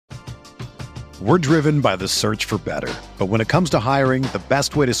We're driven by the search for better. But when it comes to hiring, the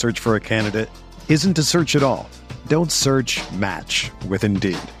best way to search for a candidate isn't to search at all. Don't search, match with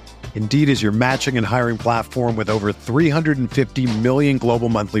Indeed. Indeed is your matching and hiring platform with over 350 million global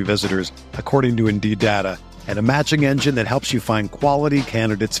monthly visitors, according to Indeed data, and a matching engine that helps you find quality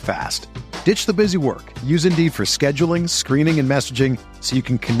candidates fast. Ditch the busy work. Use Indeed for scheduling, screening, and messaging so you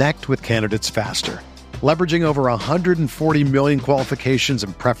can connect with candidates faster. Leveraging over 140 million qualifications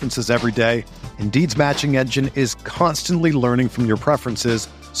and preferences every day, Indeed's matching engine is constantly learning from your preferences,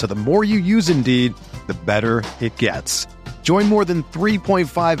 so the more you use Indeed, the better it gets. Join more than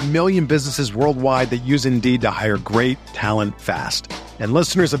 3.5 million businesses worldwide that use Indeed to hire great talent fast. And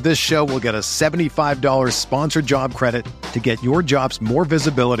listeners of this show will get a $75 sponsored job credit to get your jobs more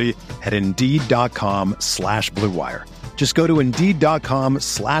visibility at Indeed.com/Blue Wire. Just go to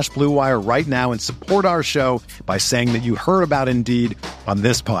Indeed.com/Blue Wire right now and support our show by saying that you heard about Indeed on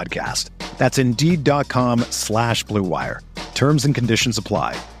this podcast. That's Indeed.com/Blue Wire. Terms and conditions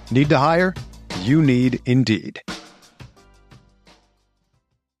apply. Need to hire? You need Indeed.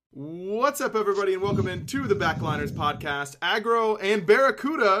 What's up, everybody, and welcome into the Backliners podcast. Aggro and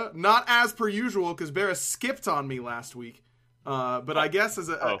Barracuda, not as per usual, because Barra skipped on me last week. But I guess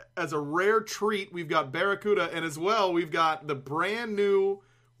as a rare treat, we've got Barracuda, and as well, we've got the brand new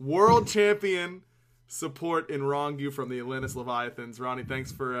world champion support in Rongu from the Atlantis Leviathans. Ronnie,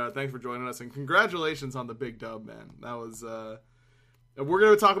 thanks for joining us, and congratulations on the big dub, man. That was we're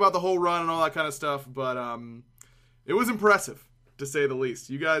going to talk about the whole run and all that kind of stuff, but it was impressive, to say the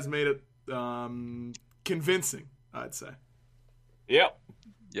least. You guys made it convincing, I'd say. Yep.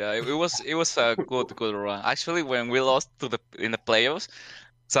 Yeah, it was a good run. Actually, when we lost in the playoffs,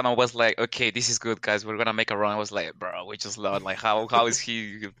 someone was like, "Okay, this is good, guys. We're gonna make a run." I was like, "Bro, we just lost. Like, how is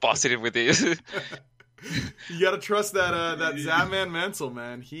he positive with this?" You gotta trust that Zapman Mental,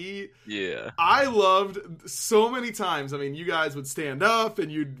 man. Yeah. I loved so many times. I mean, you guys would stand up and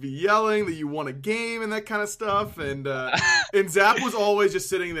you'd be yelling that you won a game and that kind of stuff. And Zap was always just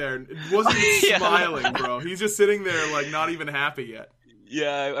sitting there and wasn't even smiling, bro. He's just sitting there like not even happy yet.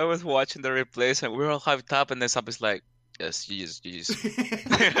 Yeah, I was watching the replays and we were all hyped up, and then somebody's like, "Yes, jeez."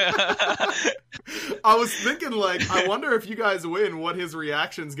 I was thinking, like, I wonder if you guys win, what his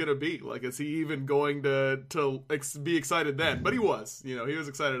reaction's gonna be. Like, is he even going to be excited then? But he was, he was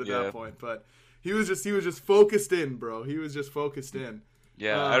excited at that point. But he was just focused in, bro. He was just focused in.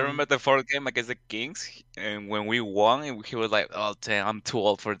 Yeah, I remember the fourth game against the Kings, and when we won, he was like, "Oh, damn, I'm too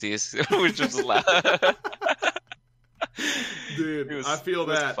old for this." We just laughed. Dude, I feel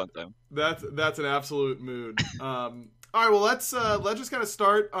that. That's an absolute mood. All right, well, let's just kind of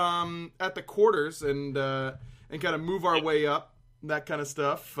start at the quarters and kind of move our way up, that kind of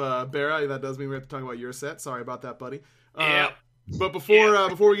stuff. Barra, that does mean we have to talk about your set. Sorry about that, buddy. But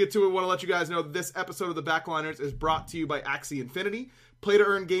before we get to it, I want to let you guys know that this episode of the Backliners is brought to you by Axie Infinity.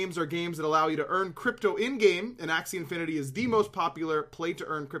 Play-to-earn games are games that allow you to earn crypto in-game, and Axie Infinity is the most popular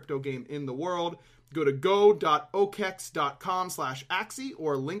play-to-earn crypto game in the world. Go to go.okex.com/Axie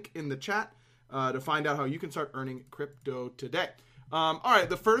or link in the chat to find out how you can start earning crypto today. All right,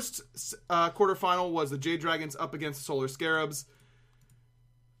 the first quarterfinal was the Jade Dragons up against the Solar Scarabs.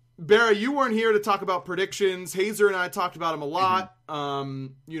 Barra, you weren't here to talk about predictions. Hazer and I talked about them a lot.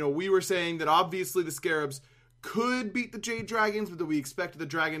 We were saying that obviously the Scarabs could beat the Jade Dragons, but that we expected the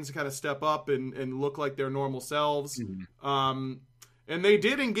Dragons to kind of step up and look like their normal selves. And they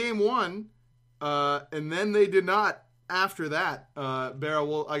did in game one. And then they did not after that.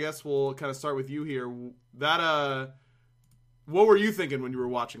 Barra, I guess we'll kind of start with you here. What were you thinking when you were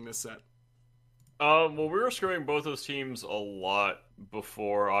watching this set? Well, we were screwing both those teams a lot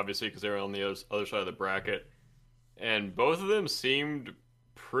before, obviously, because they were on the other side of the bracket. And both of them seemed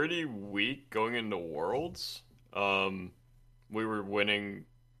pretty weak going into Worlds. We were winning,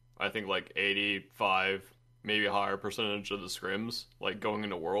 I think, like 85, maybe a higher percentage of the scrims, like going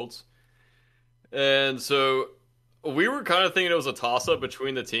into Worlds. And so we were kind of thinking it was a toss-up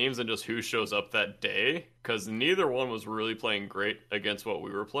between the teams and just who shows up that day, because neither one was really playing great against what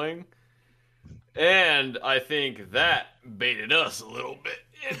we were playing. And I think that baited us a little bit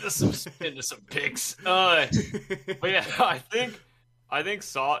into some picks. But yeah, I think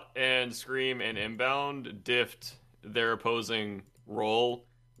Sot and Scream and Inbound diffed their opposing role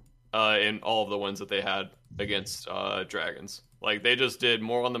in all of the wins that they had against Dragons. Like, they just did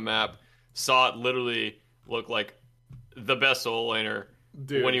more on the map. Sot literally looked like the best solo laner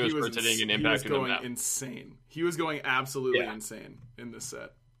when he was rotating and impacting the map. Insane. He was going absolutely insane in this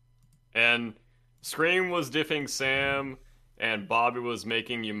set. And Scream was diffing Sam, and Bobby was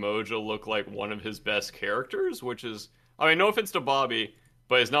making Umoja look like one of his best characters, which is, I mean, no offense to Bobby,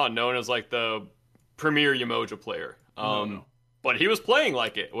 but he's not known as like the premier Umoja player. No. But he was playing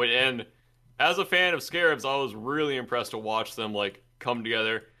like it, and as a fan of Scarabs, I was really impressed to watch them like come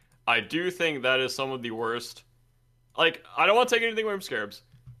together. I do think that is some of the worst. Like, I don't want to take anything away from Scarabs,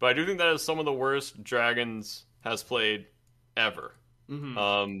 but I do think that is some of the worst Dragons has played ever.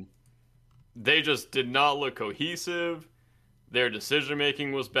 Mm-hmm. They just did not look cohesive. Their decision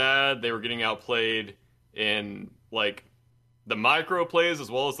making was bad. They were getting outplayed in like the micro plays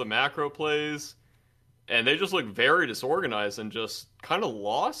as well as the macro plays, and they just looked very disorganized and just kind of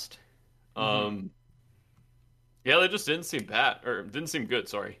lost. Mm-hmm. Yeah, they just didn't seem bad or didn't seem good.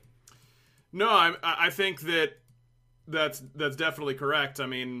 Sorry. No, I think that's definitely correct. I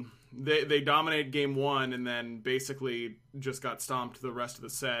mean, they dominate game one and then basically just got stomped the rest of the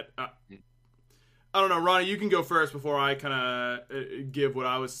set. I don't know, Ronnie. You can go first before I kind of give what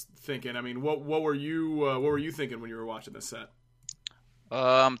I was thinking. I mean, what were you thinking when you were watching this set?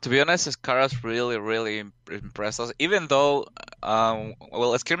 To be honest, Scarabs really impressed us. Even though,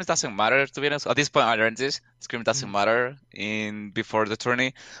 well, scrimmage doesn't matter. To be honest, at this point, I learned this. Scrimmage doesn't matter before the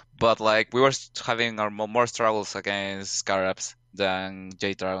tourney, but like we were having our more struggles against Scarabs than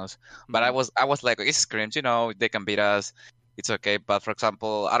J Dragons. But I was like, it's scrimmage, they can beat us. It's okay. But for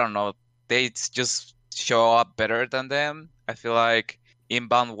example, I don't know, they just show up better than them. I feel like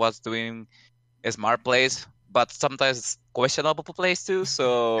Inbound was doing smart plays, but sometimes questionable plays too.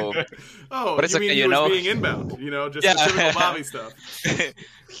 So, but it's you mean okay, he was being inbound? Just the typical Bobby stuff.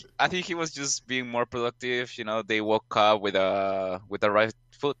 I think he was just being more productive. They woke up with the right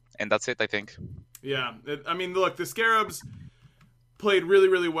foot, and that's it. I think. Yeah, I mean, look, the Scarabs played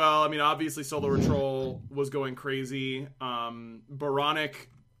really well. I mean, obviously, Solo Patrol was going crazy. Baronic,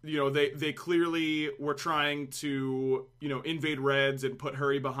 they clearly were trying to, invade Reds and put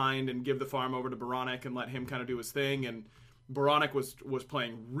Hurry behind and give the farm over to Baronic and let him kind of do his thing. And Baronic was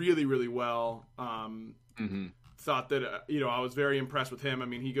playing really well. Thought that, I was very impressed with him. I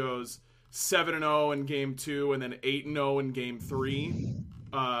mean, he goes 7-0 in game 2 and then 8-0 in game 3.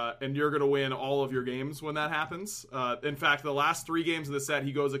 And you're going to win all of your games when that happens. In fact, the last 3 games of the set,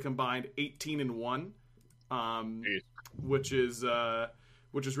 he goes a combined 18-1, which is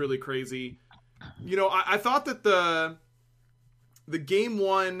really crazy. I thought that the game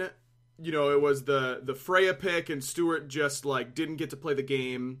 1, it was the Freya pick and Stuart just like didn't get to play the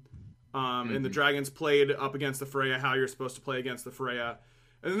game. And the Dragons played up against the Freya how you're supposed to play against the Freya.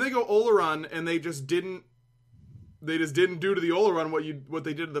 And then they go Oleron and they just didn't do to the Oleron what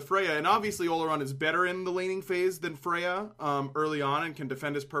they did to the Freya. And obviously Oleron is better in the laning phase than Freya early on and can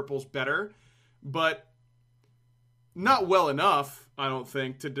defend his purples better. But not well enough, I don't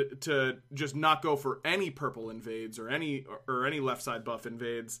think, to just not go for any purple invades or any left side buff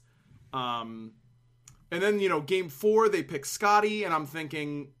invades. And then game 4 they pick Scotty, and I'm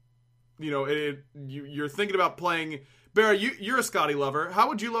thinking, you're thinking about playing Barra. You're a Scotty lover. How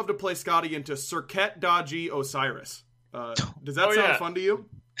would you love to play Scotty into Serket, Dodgy, Osiris? Does that sound fun to you?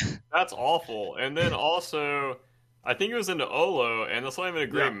 That's awful. And then also, I think he was into Olo, and that's not even a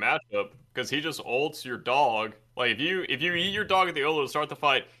great matchup because he just ults your dog. Like if you eat your dog at the Olo to start the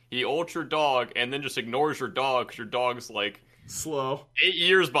fight, he ults your dog and then just ignores your dog because your dog's like slow, 8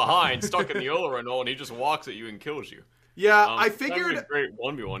 years behind, stuck in the Olo and he just walks at you and kills you. Yeah, I figured not a great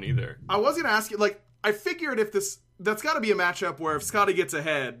 1v1 either. I was gonna ask you, like, I figured that's got to be a matchup where if Scotty gets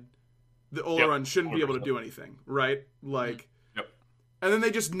ahead, the Oleron shouldn't 100%. Be able to do anything, right? Like, and then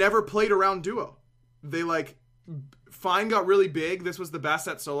they just never played around duo. They Fine got really big. This was the best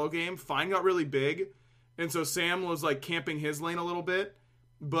at solo game. Fine got really big. And so Sam was like camping his lane a little bit.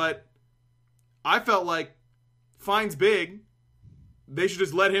 But I felt like Fine's big. They should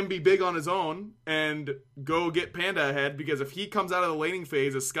just let him be big on his own and go get Panda ahead, because if he comes out of the laning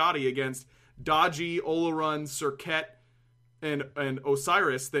phase as Scotty against Dodgy, Oleron, Serket, and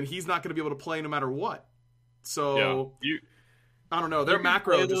Osiris, then he's not going to be able to play no matter what. So, I don't know. Their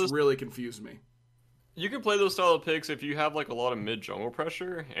macro just really confused me. You can play those style of picks if you have like a lot of mid jungle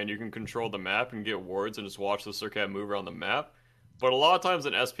pressure and you can control the map and get wards and just watch the Serket move around the map. But a lot of times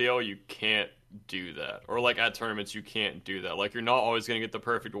in SPL you can't do that, or like at tournaments you can't do that. Like you're not always going to get the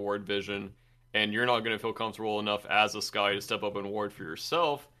perfect ward vision, and you're not going to feel comfortable enough as a Sky to step up and ward for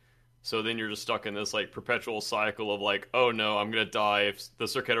yourself. So then you're just stuck in this like perpetual cycle of like, oh no, I'm going to die if the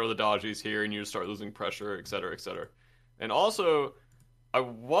Serket or the Dodgy's here, and you just start losing pressure, etc., etc. And also, I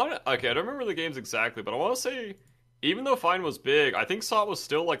don't remember the games exactly, but I want to say, even though Fine was big, I think Sot was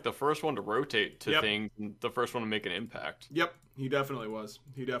still like the first one to rotate to things, and the first one to make an impact. Yep, he definitely was.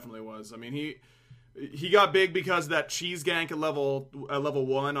 I mean, He got big because that cheese gank at level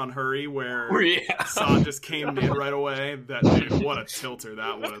 1 on Hurry, where Saw just came in right away. That dude, what a tilter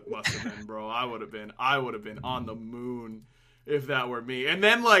that must have been, bro. I would have been on the moon if that were me. And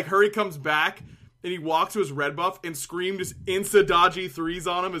then like Hurry comes back and he walks to his red buff and Scream just insta dodgy threes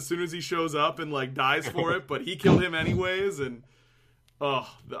on him as soon as he shows up and like dies for it, but he killed him anyways. And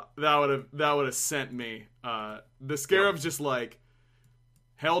that would have sent me. The Scarab's just like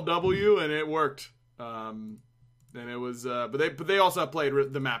held W and it worked. And it was, but they also played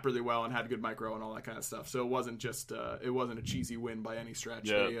the map really well and had good micro and all that kind of stuff. So it wasn't just, it wasn't a cheesy win by any stretch.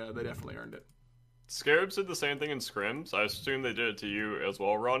 Yeah. They definitely earned it. Scarabs did the same thing in scrims. I assume they did it to you as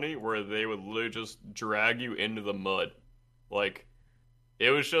well, Ronnie, where they would literally just drag you into the mud. Like, it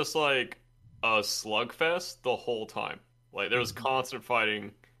was just like a slugfest the whole time. Like, there was constant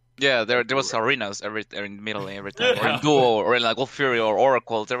fighting. Yeah, there was arenas in middle lane every time, or in duo, or in like Wolf Fury or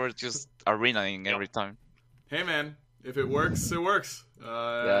Oracle. There were just arenaing every time. Hey man, if it works, it works.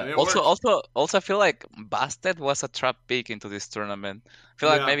 It also, I feel like Bastet was a trap pick into this tournament. I feel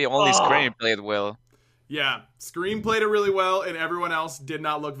like maybe only Scream played well. Yeah, Scream played it really well, and everyone else did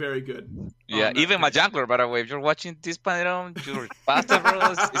not look very good. Yeah, even my jungler, by the way. If you're watching this panel, you're Bastet,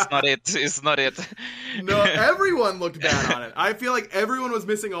 bro. It's not it. No, everyone looked bad on it. I feel like everyone was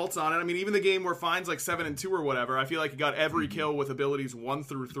missing ults on it. I mean, even the game where Fine's like 7-2 or whatever, I feel like he got every kill with abilities 1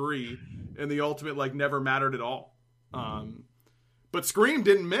 through 3, and the ultimate like never mattered at all. But Scream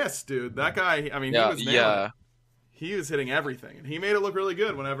didn't miss, dude. That guy, I mean, he was nailing it. He was hitting everything, and he made it look really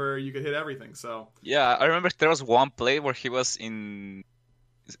good whenever you could hit everything. So yeah, I remember there was one play where he was in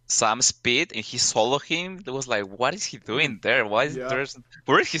some speed and he soloed him. It was like, what is he doing there? Where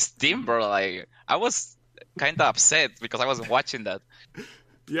is his team, bro? Like, I was kind of upset because I wasn't watching that.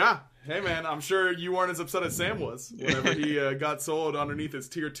 Yeah. Hey, man, I'm sure you weren't as upset as Sam was whenever he got soloed underneath his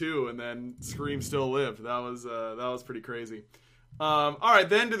tier 2 and then Scream still lived. That was pretty crazy. All right,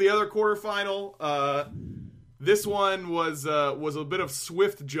 then to the other quarterfinal. This one was a bit of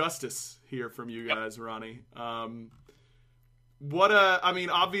swift justice here from you guys, Ronnie. I mean,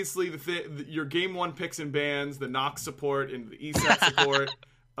 obviously your game 1 picks and bans, the Nox support and the ESET support.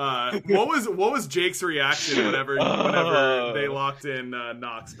 What was Jake's reaction whenever they locked in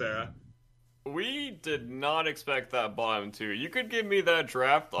Nox, Farah? We did not expect that bottom 2. You could give me that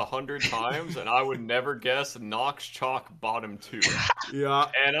draft 100 times, and I would never guess Nox Chalk bottom 2. Yeah.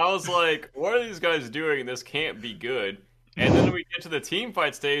 And I was like, what are these guys doing? This can't be good. And then we get to the team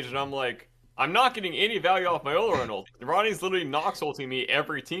fight stage, and I'm like, I'm not getting any value off my Olorun ult. Ronnie's literally Nox ulting me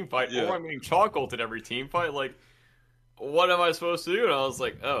every team fight, or I'm getting Chalk ulted every team fight. Like, what am I supposed to do? And I was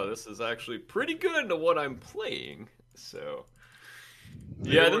like, oh, this is actually pretty good to what I'm playing. So...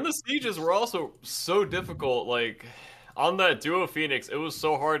 yeah, then the sieges were also so difficult. Like, on that duo Phoenix, it was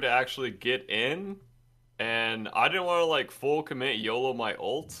so hard to actually get in. And I didn't want to, like, full commit YOLO my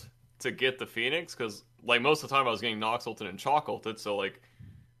ult to get the Phoenix. Because, like, most of the time I was getting Nox ulted and Chalk ulted. So, like,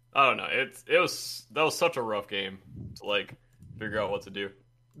 I don't know. That was such a rough game to, like, figure out what to do.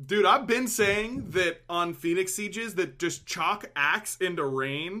 Dude, I've been saying that on Phoenix sieges that just chalk axe into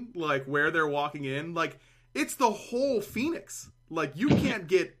rain, like, where they're walking in. Like, it's the whole Phoenix. Like, you can't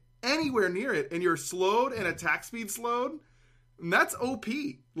get anywhere near it, and you're slowed and attack speed slowed, and that's OP.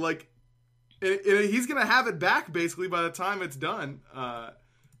 Like, he's going to have it back, basically, by the time it's done,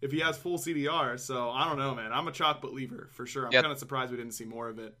 if he has full CDR. So, I don't know, man. I'm a chalk believer, for sure. I'm kind of surprised we didn't see more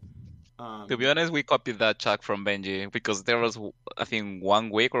of it. To be honest, we copied that chalk from Benji, because there was, I think, 1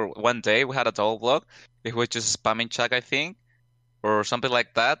 week or 1 day we had a double block. It was just spamming chalk, I think, or something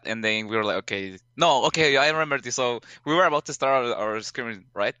like that, and then we were like, I remember this. So we were about to start our scrimmage,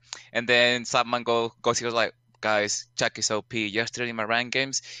 right? And then Subman goes, he was like, guys, Chuck is OP. Yesterday in my rank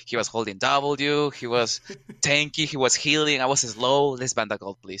games, he was holding W, he was tanky, he was healing, I was slow, let's ban that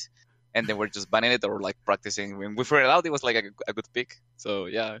gold, please. And then we're just banning it or like practicing. When we figured it out, it was like a good pick. So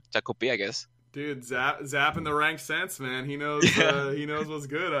yeah, Chuck OP, I guess. Dude, Zap in the rank sense, man. He knows he knows what's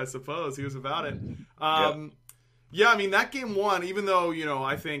good, I suppose. He was about it. Yeah, I mean, that game 1, even though,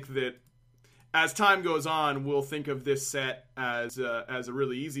 I think that as time goes on, we'll think of this set as a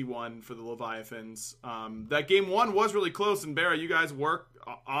really easy one for the Leviathans. That game 1 was really close, and Barra, you guys worked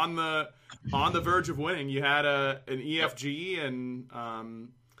on the verge of winning. You had an EFG, and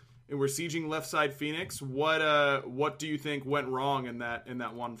we're sieging left side Phoenix. What do you think went wrong in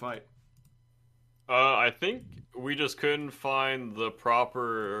that one fight? I think we just couldn't find the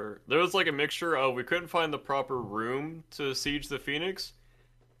proper... There was like a mixture of we couldn't find the proper room to siege the Phoenix,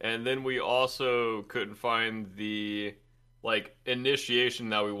 and then we also couldn't find the like initiation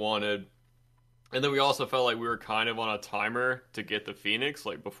that we wanted. And then we also felt like we were kind of on a timer to get the Phoenix,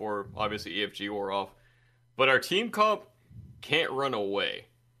 like before obviously EFG wore off. But our team comp can't run away.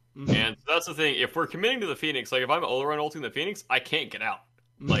 Mhm. And that's the thing. If we're committing to the Phoenix, like if I'm Olaran ulting the Phoenix, I can't get out.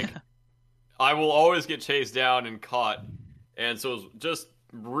 Like I will always get chased down and caught. And so it's just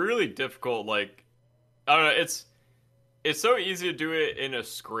really difficult. Like I don't know. It's so easy to do it in a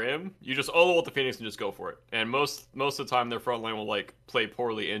scrim. You just ult the Phoenix and just go for it. And most of the time, their front line will like play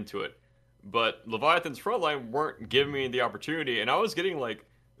poorly into it. But Leviathan's front line weren't giving me the opportunity, and I was getting like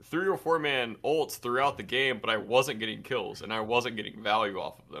 3 or 4 man ults throughout the game, but I wasn't getting kills and I wasn't getting value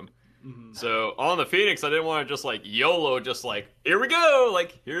off of them. Mhm. So on the Phoenix, I didn't want to just like YOLO, just like here we go,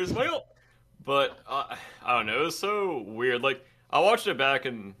 like here's my ult. But I don't know, it was so weird. Like I watched it back,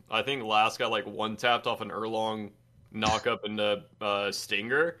 and I think last got like one tapped off an Erlong knock up into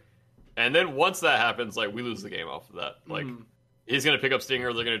Stinger, and then once that happens, like we lose the game off of that. Like he's gonna pick up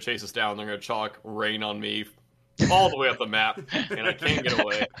Stinger, they're gonna chase us down, they're gonna chalk rain on me all the way up the map, and I can't get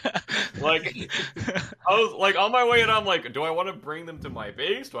away. Like I was like on my way, and I'm like, do I want to bring them to my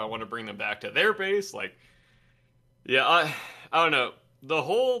base? Do I want to bring them back to their base? Like, yeah, I don't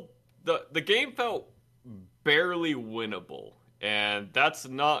know. The game felt barely winnable, and that's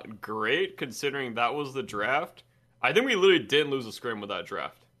not great considering that was the draft. I think we literally didn't lose a scrim with that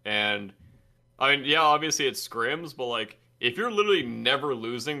draft. And I mean, yeah, obviously it's scrims, but like if you're literally never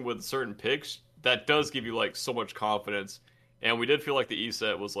losing with certain picks, that does give you like so much confidence. And we did feel like the E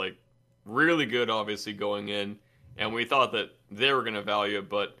set was like really good, obviously going in, and we thought that they were going to value it,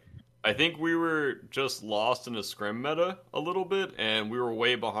 but I think we were just lost in the scrim meta a little bit, and we were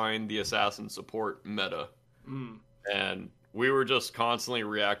way behind the assassin support meta. And we were just constantly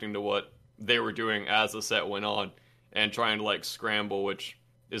reacting to what they were doing as the set went on and trying to like scramble, which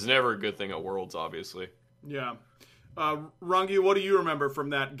is never a good thing at Worlds, obviously. Yeah. Rangi, what do you remember from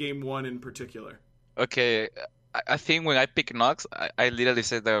that game 1 in particular? Okay, I think when I picked Nox, I literally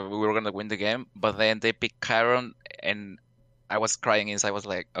said that we were gonna win the game, but then they picked Chiron, and I was crying inside. I was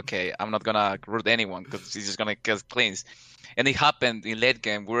like, okay, I'm not gonna root anyone because he's just gonna get cleans. And it happened in late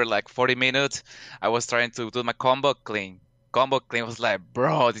game. We were like 40 minutes. I was trying to do my combo clean. Combo clean was like,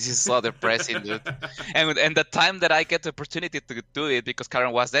 bro, this is so depressing, dude. And the time that I get the opportunity to do it because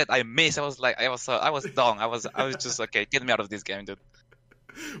Karen was dead, I missed. I was like, I was done. I was just okay. Get me out of this game, dude.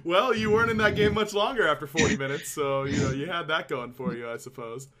 Well, you weren't in that game much longer after 40 minutes, so you had that going for you, I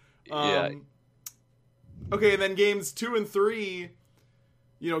suppose. Yeah. Okay, and then games 2 and 3,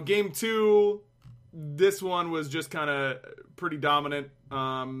 game 2, this one was just kind of pretty dominant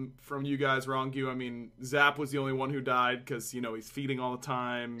from you guys, Rongu. I mean, Zap was the only one who died because, he's feeding all the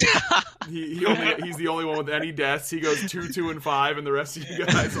time. He's the only one with any deaths. He goes 2, 2, and 5, and the rest of you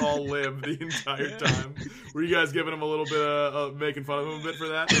guys all live the entire time. Were you guys giving him a little bit of making fun of him a bit for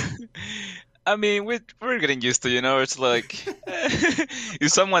that? I mean, we're getting used to, it's like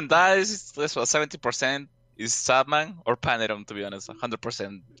if someone dies, it's 70% is Sabman or Panerom, to be honest,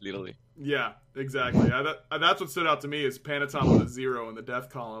 100% literally. Yeah, exactly. That's what stood out to me is Panatom with a 0 in the death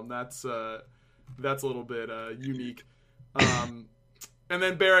column. That's a little bit unique. And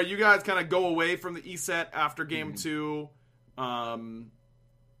then Barra, you guys kind of go away from the E set after game 2.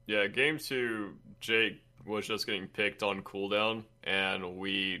 Yeah, game 2, Jake was just getting picked on cooldown, and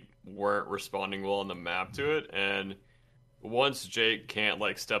we weren't responding well on the map to it. And once Jake can't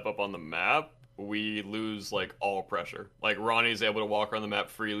like step up on the map, we lose like all pressure. Like Ronnie's able to walk around the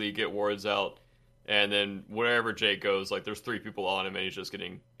map freely, get wards out, and then wherever Jake goes, like there's 3 people on him, and he's just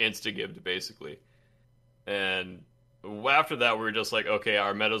getting insta-gibbed basically. And after that, we were just like, okay,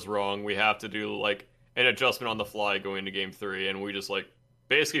 our meta's wrong. We have to do like an adjustment on the fly going into game 3, and we just like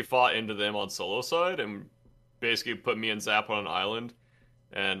basically fought into them on solo side and basically put me and Zap on an island.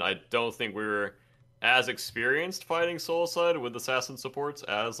 And I don't think we were as experienced fighting solo side with assassin supports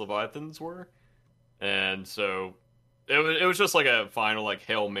as Leviathans were. And so it was just like a final like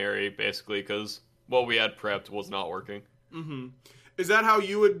Hail Mary basically because what we had prepped was not working. Mm-hmm. Is that how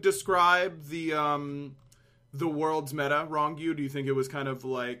you would describe the world's meta, Rongu? Do you think it was kind of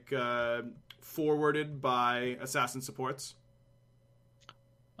like forwarded by assassin supports?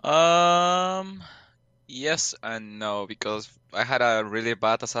 Yes and no, because I had a really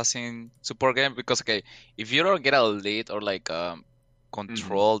bad assassin support game. Because okay, if you don't get a lead or like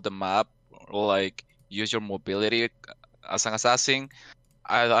control the map or like use your mobility as an assassin,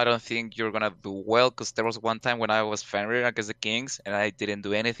 I don't think you're gonna do well. Because there was one time when I was Fenrir against the Kings and I didn't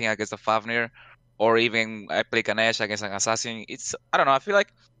do anything against the Fafnir, or even I play Ganesh against an assassin. I don't know. I feel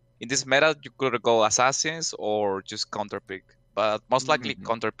like in this meta you could go assassins or just counter pick. But most likely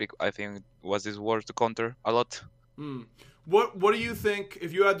counter pick, I think, was this word to counter a lot. What do you think,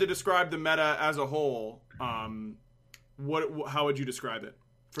 if you had to describe the meta as a whole, how would you describe it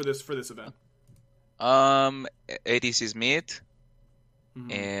for this event? ADC Smite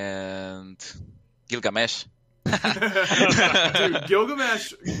and Gilgamesh. Dude,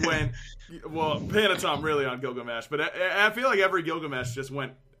 Gilgamesh went, well, Panatom really on Gilgamesh, but I feel like every Gilgamesh just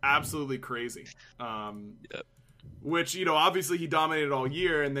went absolutely crazy. Yep. Which, obviously he dominated all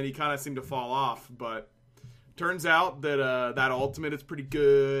year, and then he kind of seemed to fall off, but turns out that that ultimate is pretty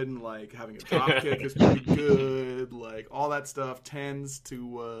good, and like having a drop kick is pretty good. Like all that stuff tends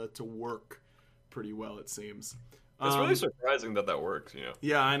to work pretty well, it seems. It's really surprising that works,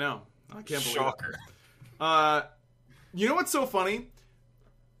 Yeah, I know. I can't believe Shocker. it. You know what's so funny?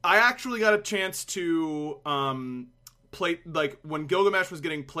 I actually got a chance to play, like when Gilgamesh was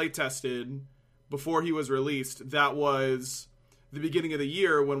getting play tested before he was released. That was the beginning of the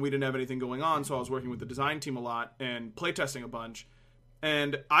year when we didn't have anything going on, so I was working with the design team a lot and playtesting a bunch.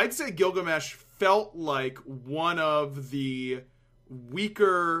 And I'd say Gilgamesh felt like one of the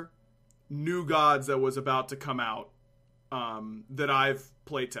weaker new gods that was about to come out that I've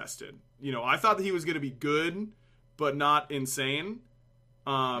playtested. I thought that he was going to be good, but not insane.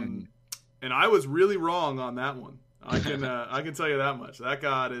 And I was really wrong on that one. I can tell you that much. That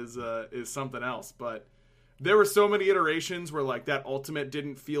god is something else, but there were so many iterations where like that ultimate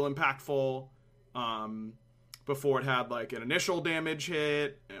didn't feel impactful before it had like an initial damage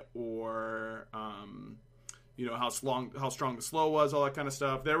hit, or how strong the slow was, all that kind of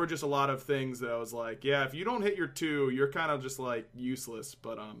stuff. There were just a lot of things that I was like, yeah, if you don't hit your 2, you're kind of just like useless.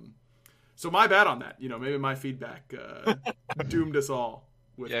 But so my bad on that. Maybe my feedback doomed us all.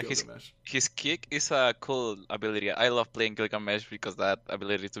 Yeah, his kick is a cool ability. I love playing Gilgamesh because of that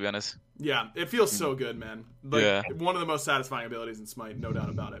ability, to be honest. Yeah, it feels so good, man. One of the most satisfying abilities in Smite, no doubt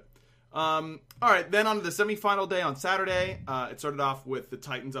about it. All right, then on to the semifinal day on Saturday. It started off with the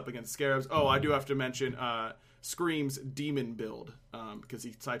Titans up against Scarabs. Oh, I do have to mention Scream's demon build, because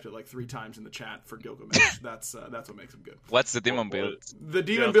he typed it like 3 times in the chat for Gilgamesh. That's what makes him good. What's the demon build? The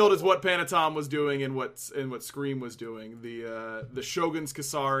demon build is what Panatom was doing and what Scream was doing. The Shogun's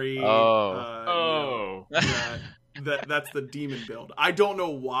Kasari. That's the demon build. I don't know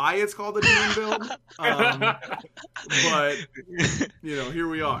why it's called the demon build, but here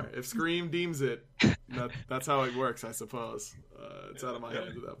we are. If Scream deems it, that's how it works, I suppose. It's out of my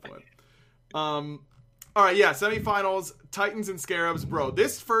hands at that point. All right, yeah, semifinals, Titans and Scarabs. Bro,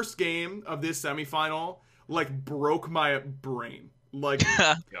 this first game of this semifinal, like, broke my brain. Like,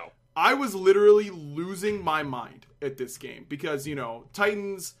 I was literally losing my mind at this game because,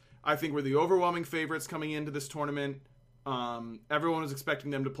 Titans, I think, were the overwhelming favorites coming into this tournament. Everyone was expecting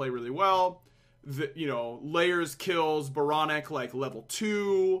them to play really well. Layers kills Baranek, like, level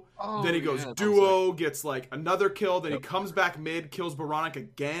 2. Then he goes duo, gets, like, another kill. Then he comes back mid, kills Baranek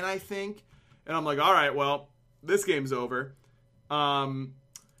again, I think. And I'm like, all right, well, this game's over. And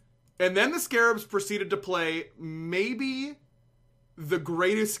then the Scarabs proceeded to play maybe the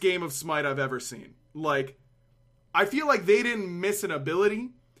greatest game of Smite I've ever seen. Like, I feel like they didn't miss an ability.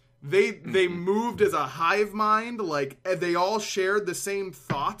 They moved as a hive mind. Like, they all shared the same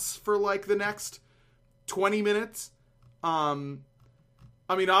thoughts for, like, the next 20 minutes. I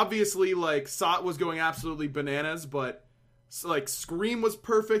mean, obviously, like, Sot was going absolutely bananas, but... So, like, Scream was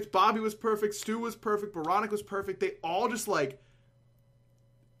perfect, Bobby was perfect, Stu was perfect, Baranek was perfect. They all just, like,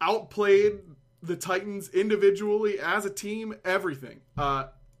 outplayed the Titans individually, as a team, everything.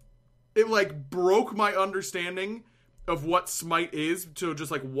 It, like, broke my understanding of what Smite is to just,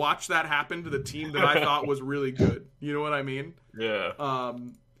 like, watch that happen to the team that I thought was really good. You know what I mean? Yeah.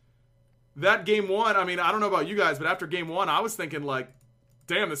 That game 1, I mean, I don't know about you guys, but after game 1, I was thinking, like,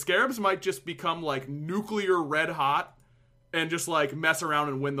 damn, the Scarabs might just become, like, nuclear red hot and just, like, mess around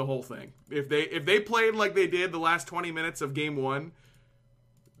and win the whole thing. If they played like they did the last 20 minutes of Game 1,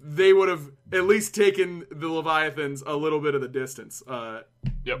 they would have at least taken the Leviathans a little bit of the distance.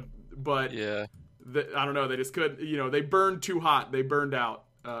 Yep. But, yeah. I don't know, they just couldn't, they burned too hot. They burned out,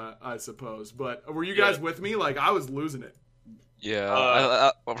 I suppose. But were you guys with me? Like, I was losing it.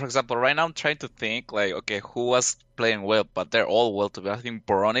 Yeah. For example, right now I'm trying to think, like, okay, who was playing well? But they're all well, to be honest. I think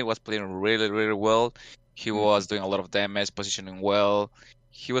Boroni was playing really, really well. He was doing a lot of damage, positioning well.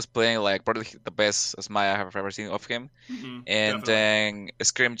 He was playing like probably the best Smite I have ever seen of him. And then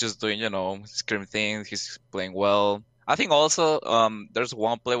Scream just doing, Scream things. He's playing well. I think also there's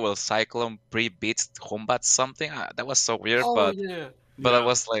one play where Cyclone pre-beats Hombat something. That was so weird, but I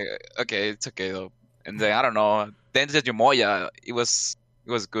was like, okay, it's okay though. And then I don't know. Then the Jumoya, it was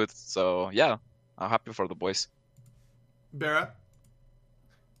good. So yeah, I'm happy for the boys. Barra?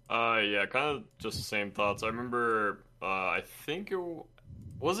 Yeah, kind of just the same thoughts. I remember I think it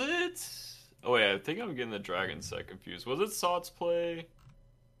was it. Oh wait, I think I'm getting the dragon set confused. Was it Sot's play?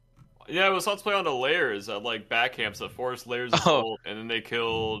 Yeah, it was Sot's play on the layers at like back camps that forced layers of Oh, ult, and then they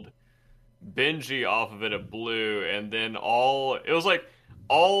killed Benji off of it at blue, and then all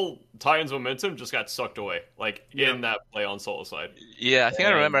Titan's momentum just got sucked away, like Yeah. in that play on solo side. yeah, I think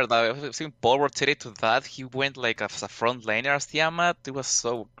I And remember that. I think Paul rotated to that. He went like as a front laner as Tiamat. It was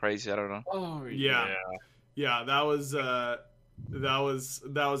so crazy. I don't know. oh Yeah. yeah, Yeah, that was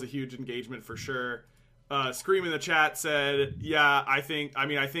a huge engagement for sure. Scream in the chat said, "Yeah, I think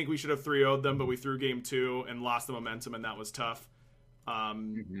we should have 3-0'd them, but we threw game 2 and lost the momentum, and that was tough."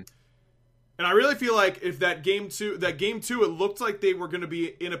 And I really feel like if that game 2, it looked like they were going to be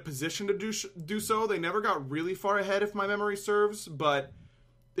in a position to do so. They never got really far ahead, if my memory serves, but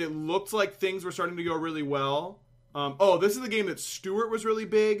it looked like things were starting to go really well. This is the game that Stewart was really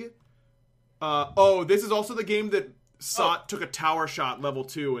big. This is also the game that Sot took a tower shot level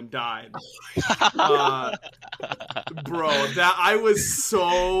 2 and died. Bro, that I was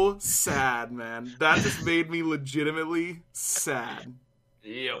so sad, man. That just made me legitimately sad.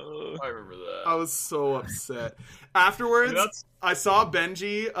 yep, I remember that. I was so upset. Afterwards, I saw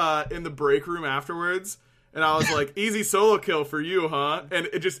Benji in the break room afterwards, and I was like, "Easy solo kill for you, huh?" And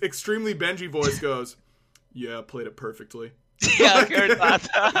it just extremely Benji voice goes, "Yeah, played it perfectly." Yeah, I heard that.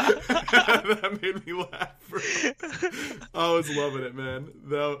 That made me laugh. Bro. I was loving it, man.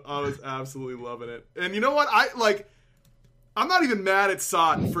 I was absolutely loving it. And you know what? I'm not even mad at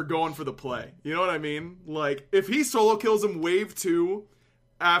Sot for going for the play. You know what I mean? Like, if he solo kills him wave 2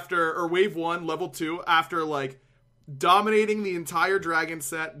 or wave 1, level 2, after like dominating the entire dragon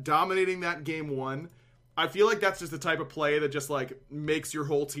set, dominating that game 1, I feel like that's just the type of play that just like makes your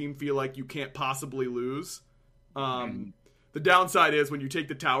whole team feel like you can't possibly lose. The downside is when you take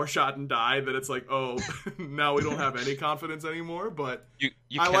the tower shot and die, that it's like, oh, now we don't have any confidence anymore. But You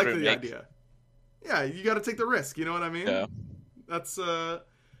I can like remake. the idea. Yeah, you got to take the risk. You know what I mean? Yeah. That's how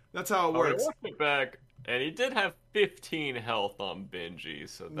it I works. watched it back, and he did have 15 health on Benji,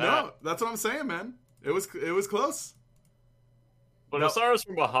 so that. No, that's what I'm saying, man. It was close. But No. Osiris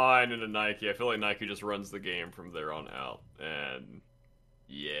from behind into Nike, I feel like Nike just runs the game from there on out, and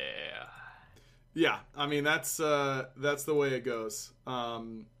yeah. Yeah, I mean that's the way it goes.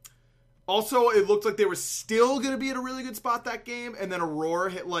 Also, it looked like they were still going to be at a really good spot that game, and then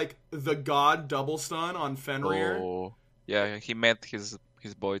Aurora hit like the god double stun on Fenrir. Oh, yeah, he met his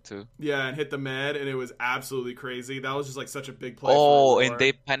boy too. Yeah, and hit the med, and it was absolutely crazy. That was just like such a big play. Oh, for and Aurora.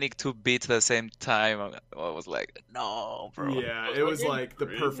 they panicked 2 beats at the same time. I was like, no, bro. Yeah, it was like the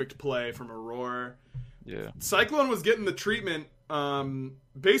perfect play from Aurora. Yeah. Cyclone was getting the treatment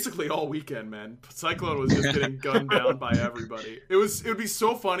basically all weekend, man. Cyclone was just getting gunned down by everybody. It would be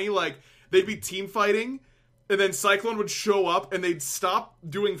so funny, like they'd be team fighting and then Cyclone would show up and they'd stop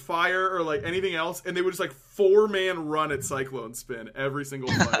doing fire or like anything else and they would just like 4-man run at Cyclone spin every single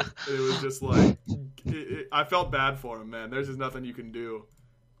fight. It was just like I felt bad for him, man. There's just nothing you can do.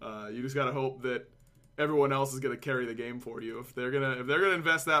 You just gotta hope that everyone else is gonna carry the game for you. If they're gonna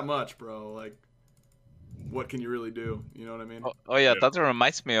invest that much, bro, like what can you really do? You know what I mean? Oh yeah, that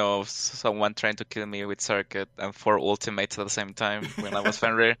reminds me of someone trying to kill me with circuit and 4 ultimates at the same time when I was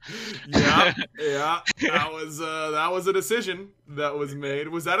Fenrir. yeah. That was a decision that was made.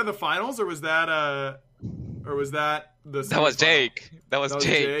 Was that in the finals or was that the That was semifinal? Jake. That was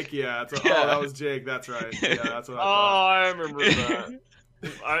Jake. Yeah. Yeah. Oh, that was Jake. That's right. Yeah, that's what I Oh, thought. I remember that.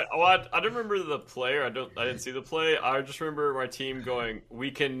 I don't remember the player. I didn't see the play. I just remember my team going,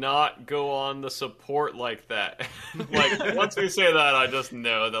 "We cannot go on the support like that." Like once we say that, I just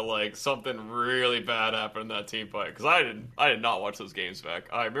know that like something really bad happened in that team fight because I did not watch those games back.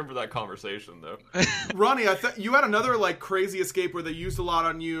 I remember that conversation though. Ronnie, I thought you had another like crazy escape where they used a lot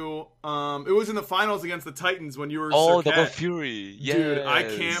on you. It was in the finals against the Titans when you were Oh, Circuit. Double Fury. Yes. Dude, I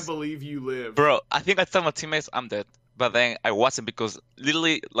can't believe you lived. Bro, I think I told my teammates I'm dead. But then I wasn't because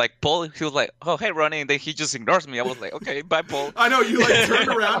literally, like, Paul, he was like, oh, hey, Ronnie, and then he just ignores me. I was like, okay, bye, Paul. I know, you like turned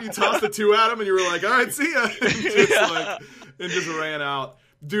around, you tossed the 2 at him, and you were like, all right, see ya. And just ran out.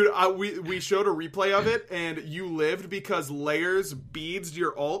 Dude, we showed a replay of it, and you lived because Layers beads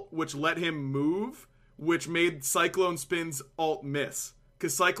your ult, which let him move, which made Cyclone Spin's ult miss.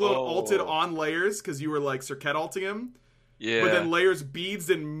 Because Cyclone ulted on Layers, because you were, like, Circuit ulting him. Yeah. But then Layers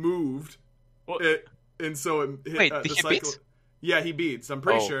beads and moved. And so it hit Wait, the did he Cyclone. beats? Yeah, he beats. I'm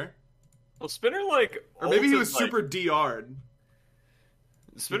pretty sure. Well, Spinner like Or maybe he ulted, was like, super DR'd.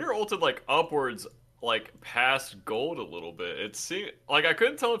 Spinner ulted like upwards, like past gold a little bit. It seemed like I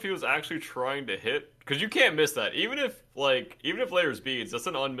couldn't tell if he was actually trying to hit because you can't miss that. Even if Layers beads, that's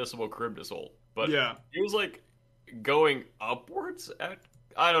an unmissable Charybdis ult. But Yeah. he was like going upwards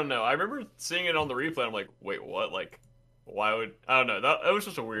I don't know. I remember seeing it on the replay. I'm like, wait, what? Like, why would I don't know. That was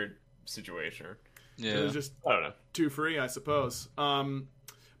just a weird situation. Yeah. It was just I don't know. too free, I suppose. But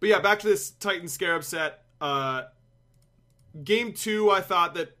yeah, back to this Titan Scarab set. Game 2, I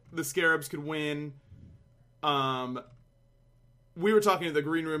thought that the Scarabs could win. We were talking in the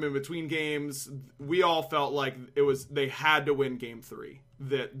green room in between games. We all felt like they had to win Game 3.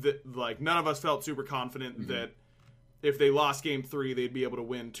 That like none of us felt super confident that if they lost Game 3, they'd be able to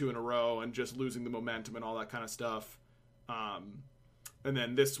win 2 in a row and just losing the momentum and all that kind of stuff. And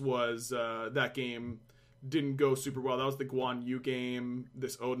then this was that game didn't go super well. That was the Guan Yu game.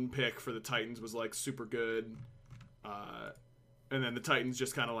 This Odin pick for the Titans was like super good. And then the Titans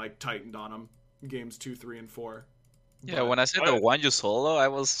just kind of like tightened on them games 2, 3, and 4. Yeah, when I said the Wanju solo, I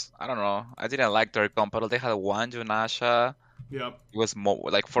don't know. I didn't like their comp battle. They had Wanju, Nasha. Yep. It was more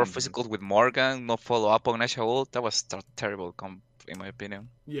like 4 physicals with Morgan, no follow up on Nasha ult. That was terrible comp, in my opinion.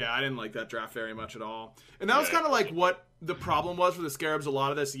 Yeah, I didn't like that draft very much at all. And that was kind of like what the problem was for the Scarabs a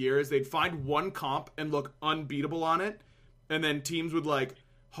lot of this year is they'd find one comp and look unbeatable on it, and then teams would like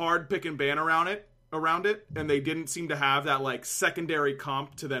hard pick and ban around it, and they didn't seem to have that like secondary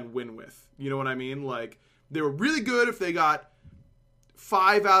comp to then win with. You know what I mean? Like they were really good if they got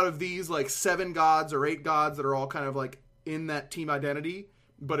 5 out of these like 7 gods or 8 gods that are all kind of like in that team identity.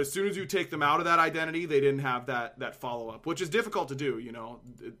 But as soon as you take them out of that identity, they didn't have that follow-up, which is difficult to do, you know.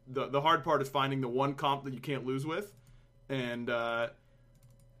 The hard part is finding the one comp that you can't lose with. And I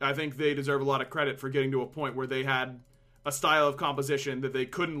think they deserve a lot of credit for getting to a point where they had a style of composition that they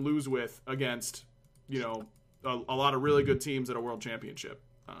couldn't lose with against, you know, a lot of really good teams at a world championship.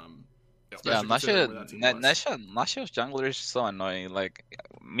 Yeah, Nasha's jungler is so annoying. Like,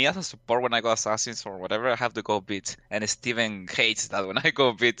 me as a support when I go Assassins or whatever, I have to go Beats. And Steven hates that when I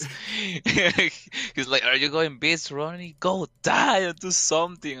go Beats. He's like, are you going Beats, Ronnie? Go die or do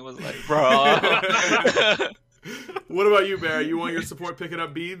something. I was like, bro. What about you, Barry? You want your support picking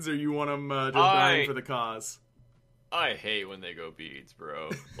up beads, or you want them just dying for the cause? I hate when they go beads, bro.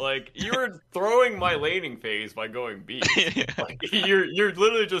 Like, you were throwing my laning phase by going beads. Like, you're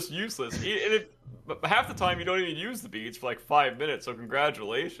literally just useless. And half the time you don't even use the beads for like 5 minutes. So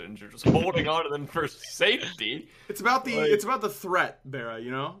congratulations, you're just holding on to them for safety. It's about the threat, Barry.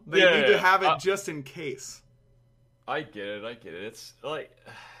 You know, they need to have it just in case. I get it. It's like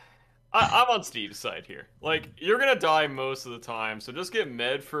I'm on Steve's side here. Like, you're gonna die most of the time, so just get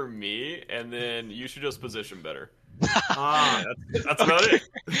med for me, and then you should just position better. That's about it.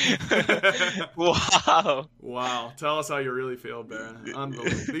 Wow. Tell us how you really feel, Baron.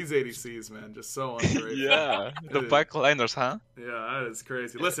 Unbelievable. These ADCs, man, just so ungrateful. Yeah, the backliners, huh? Yeah, that is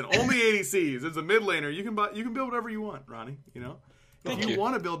crazy. Listen, only ADCs. As a mid laner, you can build whatever you want, Ronnie. You know, if you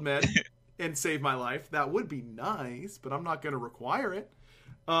want to build med and save my life, that would be nice, but I'm not going to require it.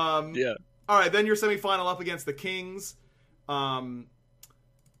 Yeah. All right, then your semifinal up against the Kings.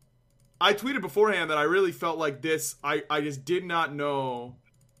 I tweeted beforehand that I really felt like this. I just did not know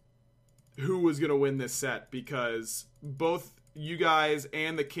who was going to win this set because both you guys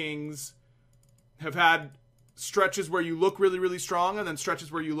and the Kings have had stretches where you look really, really strong, and then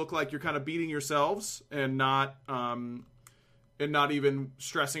stretches where you look like you're kind of beating yourselves and not even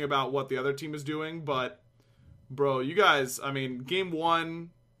stressing about what the other team is doing. But bro, you guys, I mean, game 1,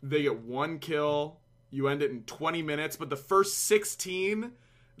 they get 1 kill. You end it in 20 minutes, but the first 16.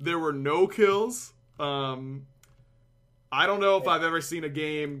 There were no kills. I don't know if I've ever seen a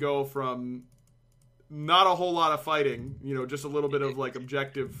game go from not a whole lot of fighting, you know, just a little bit of like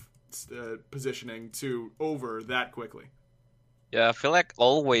objective positioning to over that quickly. Yeah, I feel like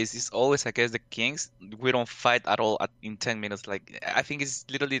it's always against the Kings. We don't fight at all in 10 minutes. Like, I think it's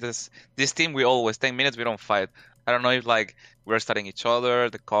literally this team, we always, 10 minutes, we don't fight. I don't know if like we're starting each other,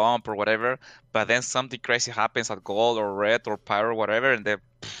 the comp or whatever, but then something crazy happens at gold or red or pyro or whatever, and then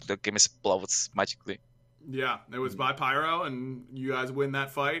the game explodes magically. Yeah, it was by pyro, and you guys win that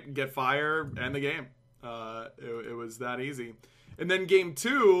fight, get fire, end the game. It was that easy. And then game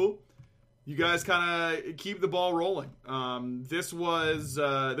 2, you guys kind of keep the ball rolling. This was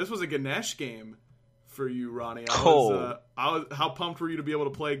a Ganesh game for you, Ronnie. How pumped were you to be able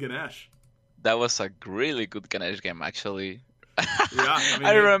to play Ganesh? That was a really good Ganesh game, actually. Yeah, I mean,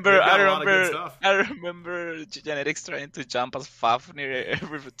 I remember Genetics trying to jump as Fafnir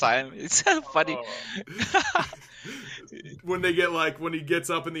every time. It's so funny. When he gets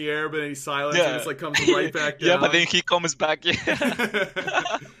up in the air, but then he's silent, and it's like comes right back down. Yeah, but then he comes back.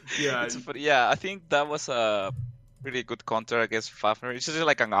 Yeah. Yeah, I think that was a really good counter against Fafnir. It's just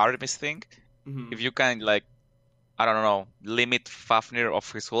like an Artemis thing. Mm-hmm. If you can like I don't know, limit Fafnir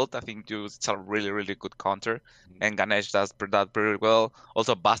of his ult, I think it's a really, really good counter. And Ganesh does that pretty well.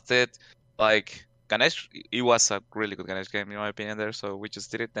 Also busted. Like, Ganesh, it was a really good Ganesh game, in my opinion, there. So we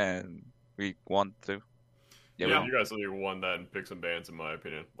just did it, and we won too. Yeah, you guys really won that in picks and bans, in my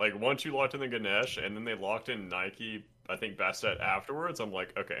opinion. Like, once you locked in the Ganesh, and then they locked in Nike, I think, Bastet afterwards, I'm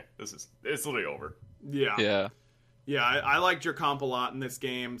like, okay, it's literally over. Yeah. Yeah, I liked your comp a lot in this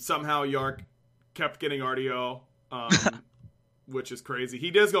game. Somehow Yark kept getting RDO, which is crazy. He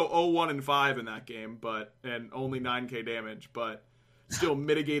does go 0-1-5 in that game, and only 9k damage, but still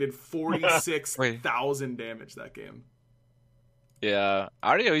mitigated 46,000 damage that game. Yeah,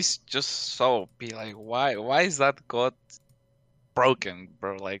 Ario is just so OP. Like, why is that god broken,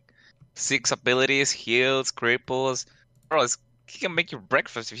 bro? Like, 6 abilities, heals, cripples. Bro, he can make you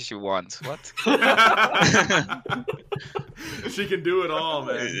breakfast if she wants. What? She can do it all,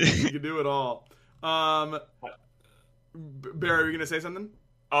 man. She can do it all. Barry, were you gonna say something?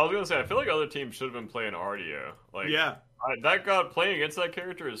 I was gonna say, I feel like other teams should have been playing RDO. Like, yeah, playing against that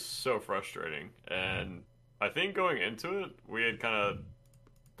character is so frustrating, and I think going into it, we had kind of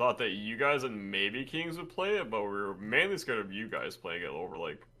thought that you guys and maybe Kings would play it, but we were mainly scared of you guys playing it over,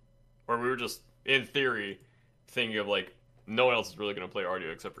 like, or we were just, in theory, thinking of, like, no one else is really going to play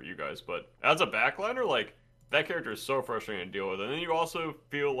RDO except for you guys. But as a backliner, like, that character is so frustrating to deal with. And then you also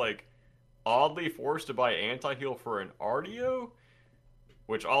feel, like, oddly forced to buy anti-heal for an RDO,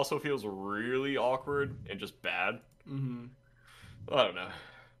 which also feels really awkward and just bad. Mm-hmm. I don't know.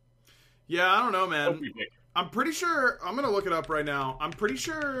 Yeah, I don't know, man. I'm pretty sure, I'm going to look it up right now. I'm pretty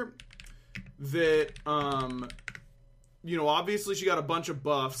sure that, obviously she got a bunch of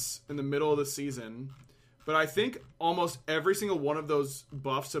buffs in the middle of the season, but I think almost every single one of those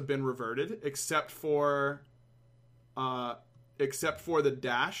buffs have been reverted, except for the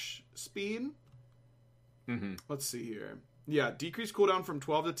dash speed. Mm-hmm. Let's see here. Yeah, decrease cooldown from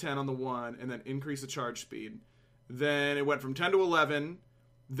 12 to 10 on the 1, and then increase the charge speed. Then it went from 10 to 11,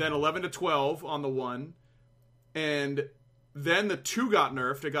 then 11 to 12 on the 1, and then the 2 got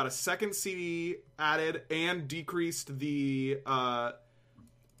nerfed. It got a second CD added and decreased the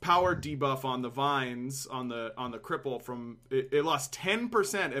power debuff on the vines on the cripple from it lost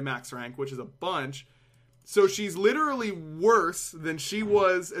 10% at max rank, which is a bunch. So she's literally worse than she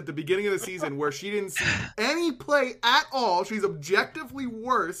was at the beginning of the season, where she didn't see any play at all. She's objectively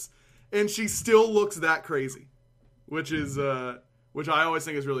worse, and she still looks that crazy, which I always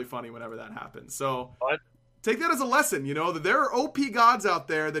think is really funny whenever that happens. So take that as a lesson, that there are OP gods out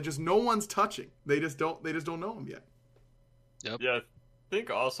there that just no one's touching. They just don't know them yet. Yep. Yeah, I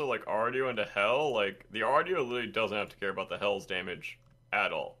think also, like, RDO into Hell, like, the RDO literally doesn't have to care about the Hell's damage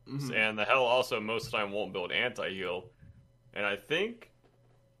at all. Mm-hmm. And the Hell also most of the time won't build anti-heal. And I think,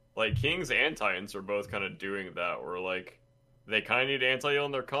 like, Kings and Titans are both kind of doing that, where, like, they kind of need anti-heal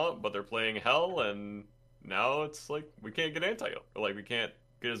in their comp, but they're playing Hell, and now it's like, we can't get anti-heal. Or, like, we can't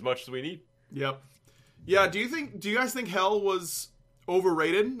get as much as we need. Yep. Yeah, do you guys think Hell was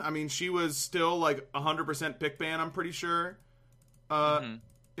overrated? I mean, she was still, like, 100% pick ban, I'm pretty sure,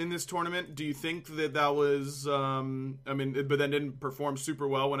 in this tournament. Do you think that was, but then didn't perform super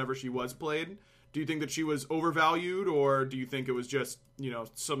well whenever she was played? Do you think that she was overvalued, or do you think it was just,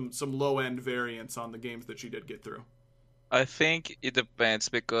 some low-end variance on the games that she did get through? I think it depends,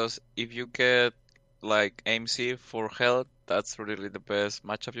 because if you get, like, AMC for Hell, that's really the best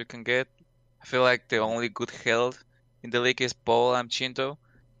matchup you can get. I feel like the only good health in the league is Paul and Chinto.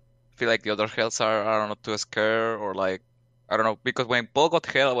 I feel like the other healths are, I don't know, too scared, or like, I don't know, because when Paul got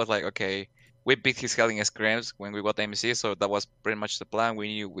hell, I was like, okay, we beat his health in scrims when we got MC, so that was pretty much the plan. We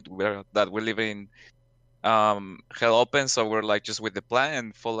knew that we live in hell open, so we're like just with the plan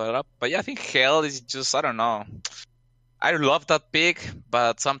and follow it up. But yeah, I think hell is just, I don't know. I love that pick,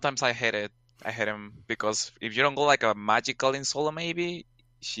 but sometimes I hate it. I hate him because if you don't go like a magical in solo, maybe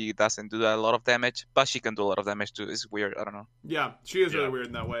she doesn't do a lot of damage, but she can do a lot of damage too. It's weird. I don't know. Yeah, she is really weird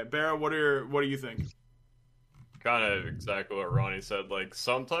in that way. Barra, what do you think? Kind of exactly what Ronnie said. Like,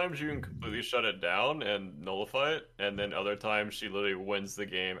 sometimes you can completely shut it down and nullify it, and then other times she literally wins the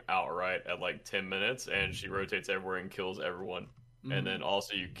game outright at like 10 minutes, and she rotates everywhere and kills everyone. Mm-hmm. And then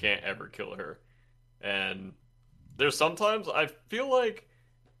also you can't ever kill her. And there's sometimes I feel like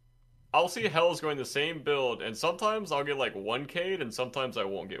I'll see Hell's going the same build, and sometimes I'll get like 1K'd, and sometimes I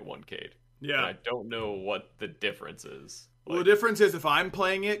won't get 1K'd. Yeah. And I don't know what the difference is. Well, the difference is if I'm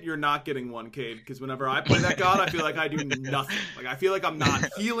playing it, you're not getting 1K'd, because whenever I play that god, I feel like I do nothing. Like, I feel like I'm not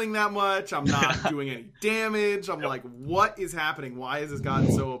healing that much. I'm not doing any damage. I'm like, what is happening? Why is this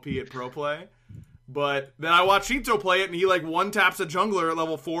god so OP at pro play? But then I watch Shinto play it, and he like one taps a jungler at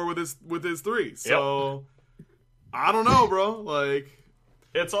level 4 with his 3. So I don't know, bro. Like,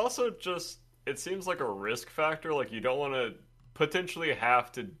 it's also just, it seems like a risk factor. Like, you don't want to potentially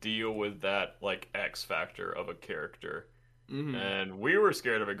have to deal with that, like, X factor of a character. And we were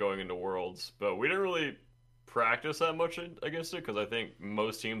scared of it going into Worlds, but we didn't really practice that much against it because I think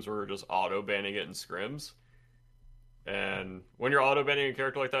most teams were just auto banning it in scrims. And when you're auto banning a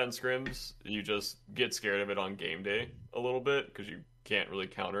character like that in scrims, you just get scared of it on game day a little bit because you can't really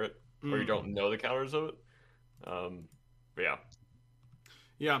counter it or you don't know the counters of it. But yeah.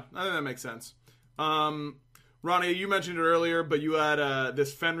 Yeah, I think that makes sense. Ronnie, you mentioned it earlier, but you had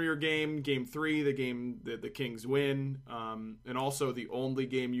this Fenrir game 3, the game that the Kings win, and also the only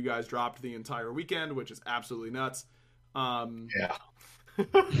game you guys dropped the entire weekend, which is absolutely nuts. Yeah.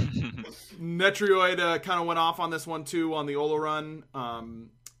 Netrioid kind of went off on this one too on the Ola run.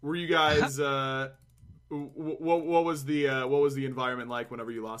 Were you guys? What was the environment like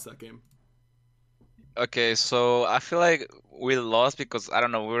whenever you lost that game? Okay, so I feel like we lost because I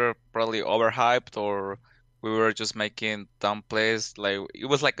don't know, we were probably overhyped or we were just making dumb plays. Like it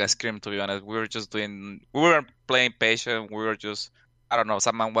was like a scrim, to be honest. We weren't playing patient. We were just, I don't know,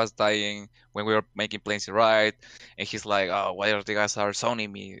 someone was dying when we were making plays right, and he's like, "Oh, why are the guys are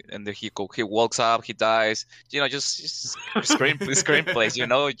zoning me?" And then he walks up, he dies. Just screen plays.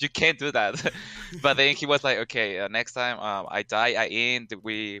 You can't do that. But then he was like, "Okay, next time, I die, I end.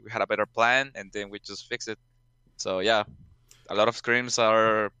 We had a better plan, and then we just fix it." So yeah. A lot of screams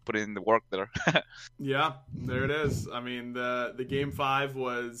are putting in the work there. Yeah, there it is. I mean, the game 5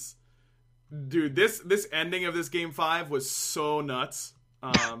 was, dude. This ending of this game 5 was so nuts.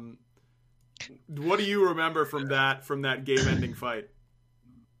 What do you remember from that game ending fight?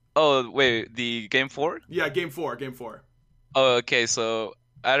 Oh wait, the game 4? Yeah, game 4. Oh, okay. So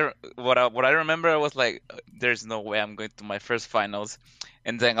what I remember was like, there's no way I'm going to my first finals.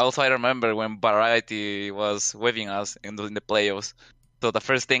 And then also I remember when Variety was waving us in the playoffs. So the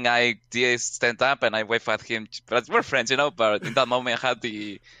first thing I did is stand up and I wave at him. But we're friends, But in that moment I had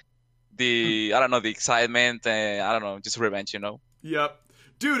the I don't know, the excitement. I don't know, just revenge, Yep.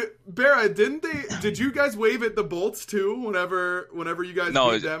 Dude, Barra, did you guys wave at the Bolts too whenever you guys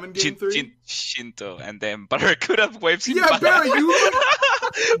beat them in game 3? Shinto, and then Barracuda waves him back. Barra, you look,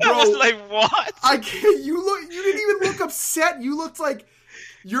 bro, I was like, what? I can't, you didn't even look upset. You looked like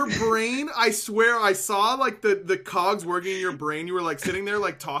your brain, I swear, I saw like the cogs working in your brain. You were like sitting there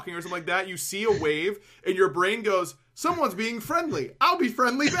like talking or something like that. You see a wave and your brain goes, someone's being friendly. I'll be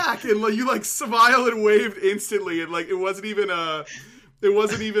friendly back. And like you like smile and waved instantly, and like it wasn't even a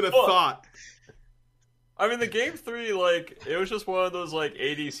thought. I mean, the game 3, like, it was just one of those like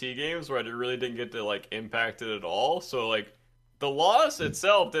ADC games where I really didn't get to like impact it at all. So like the loss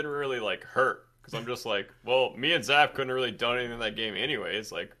itself didn't really like hurt. Because I'm just like, well, me and Zap couldn't really done anything in that game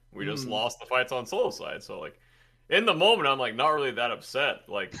anyways. Like, we just lost the fights on solo side. So, like, in the moment, I'm, like, not really that upset.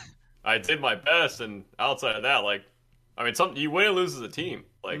 Like, I did my best, and outside of that, like, I mean, you win and lose as a team.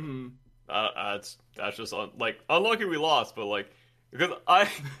 Like, that's just, like, unlucky we lost. But, like, because I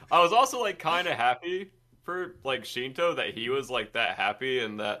was also, like, kind of happy for, like, Shinto that he was, like, that happy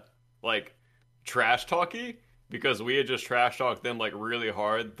and that, like, trash-talky. Because we had just trash talked them like really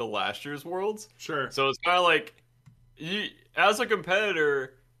hard the last year's Worlds. Sure. So it's kind of like, as a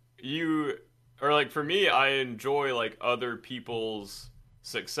competitor, or like for me, I enjoy like other people's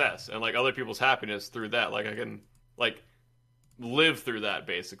success and like other people's happiness through that. Like I can like live through that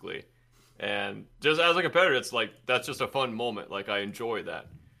basically. And just as a competitor, it's like, that's just a fun moment. Like I enjoy that.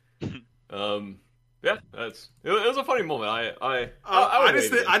 Yeah, it was a funny moment. I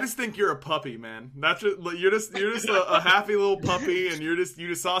just think you're a puppy, man. That's just, you're just a happy little puppy, and you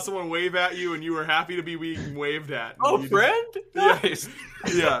just saw someone wave at you, and you were happy to be being waved at. Oh, friend? Nice.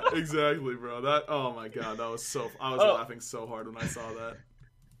 Yeah, exactly, bro. Oh my god, I was laughing so hard when I saw that.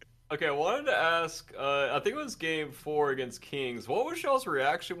 Okay, I wanted to ask. I think it was game 4 against Kings. What was y'all's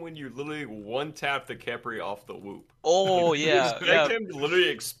reaction when you literally one-tapped the Khepri off the whoop? Oh yeah, Did you expect him to literally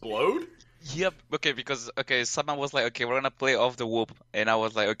explode? Yep. Okay, because someone was like, okay, we're gonna play off the whoop, and I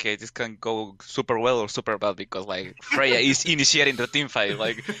was like, okay, this can go super well or super bad because like Freya is initiating the team fight.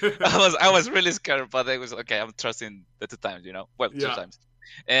 Like I was really scared, but I was okay. I'm trusting the 2 times, two times,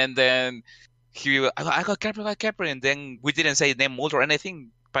 and then I got Capri, and then we didn't say name ult or anything.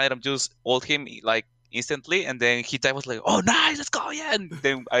 Pyram just ult him like instantly, and then he was like, oh nice, let's go, yeah. And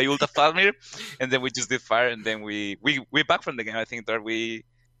then I ult Falmir, and then we just did fire, and then we back from the game. I think that we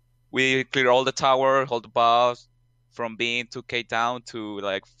clear all the tower, all the buffs, from being 2k down to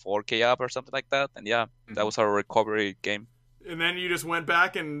like 4k up or something like that. And yeah, that was our recovery game. And then you just went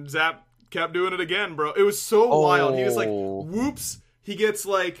back and Zap kept doing it again, bro. It was so wild. He just like whoops. He gets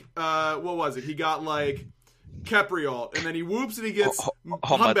like what was it? He got like Khepri ult, and then he whoops and he gets Hombat.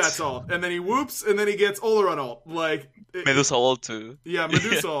 Humbat's ult, and then he whoops and then he gets Oleron ult. Like Medusa ult too. Yeah,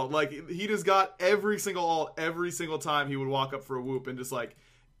 Medusa ult. Like he just got every single ult every single time he would walk up for a whoop, and just like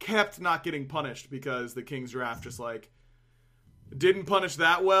kept not getting punished because the King's Draft just like didn't punish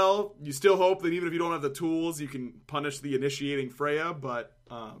that well. You still hope that even if you don't have the tools, you can punish the initiating Freya, but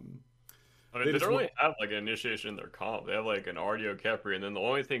I mean, they don't really have like an initiation in their comp. They have like an RDO Khepri, and then the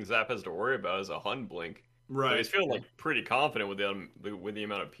only thing Zap has to worry about is a Hun Blink. right. So he's feeling like pretty confident with the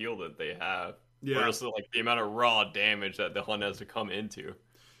amount of peel that they have. Yeah. Or just like the amount of raw damage that the Hun has to come into.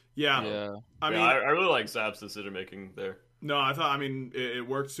 Yeah. I mean, I really like Zap's decision making there. no, I mean, it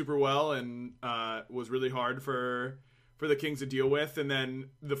worked super well and was really hard for the Kings to deal with. And then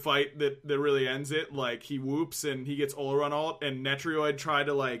the fight that really ends it, like he whoops and he gets Oleron ult, and Netrioid tried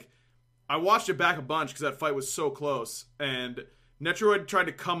to like, I watched it back a bunch because that fight was so close, and Netrioid tried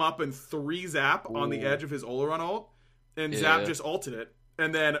to come up and 3 Zap on the edge of his Oleron ult, and Zap just ulted it,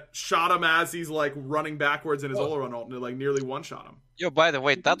 and then shot him as he's like running backwards in his Oleron ult, and it like nearly one-shot him. Yo, by the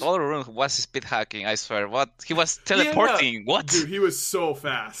way, that Oleron was speed hacking, I swear. What? He was teleporting. Yeah. What? Dude, he was so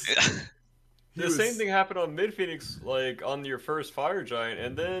fast. Same thing happened on Mid Phoenix, like on your first Fire Giant,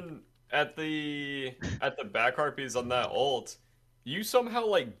 and then at the back harpies on that ult, you somehow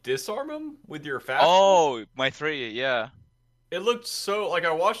like disarm him with your fast. Oh, my 3, yeah. It looked so like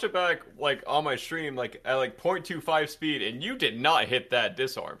I watched it back like on my stream like at like 0.25 speed, and you did not hit that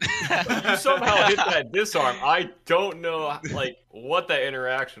disarm. You somehow hit that disarm. I don't know like what that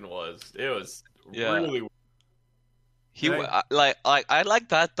interaction was. It was really. I like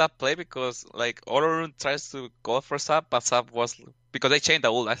that play because like Oleron tries to go for Sap, but Sap was because they changed the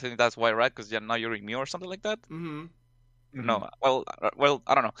ult. I think that's why, right? Because now you're immune or something like that. Mm-hmm. No, well,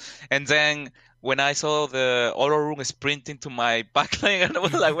 I don't know. And then when I saw the Oleron sprinting to my backline, and I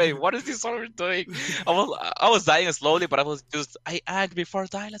was like, "Wait, what is this Oleron doing?" I was dying slowly, but I act before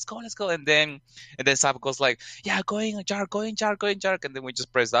die. Let's go. And then Sap goes like, "Yeah, going jar," and then we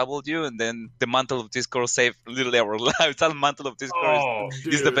just press W, and then the Mantle of Discord saved literally our lives. That Mantle of Discord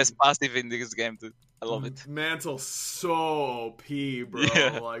is the best passive in this game, dude. I love it. Mantle so OP, bro.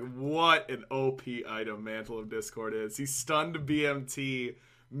 Yeah. Like, what an OP item Mantle of Discord is. He stunned BMT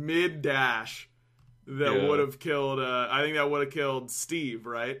mid-dash that would have killed, I think that would have killed Steve,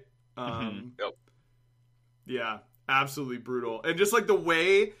 right? Yep. Yeah, absolutely brutal. And just like the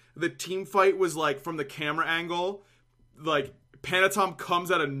way the team fight was like from the camera angle, like Panatom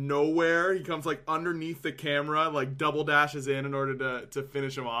comes out of nowhere. He comes like underneath the camera, like double dashes in order to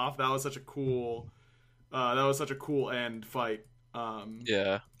finish him off. That was such a cool end fight.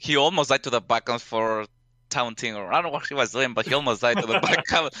 Yeah, he almost died to the background for taunting, or I don't know what he was doing, but he almost died to the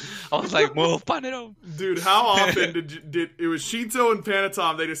background. I was like, "Move, Panatom!" Dude, how often did it was Shito and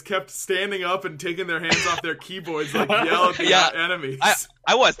Panatom? They just kept standing up and taking their hands off their keyboards, like yell at the enemies.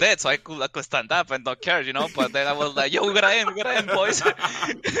 I was dead, so I could stand up and don't care, you know. But then I was like, "Yo, we gotta end, boys."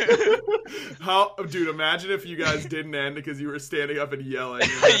 Dude, imagine if you guys didn't end because you were standing up and yelling.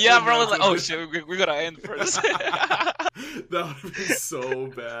 Yeah, bro, I was like, "Oh shit, we gotta end first." That would have been so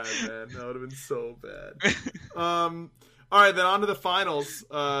bad, man. That would have been so bad. All right, then on to the finals.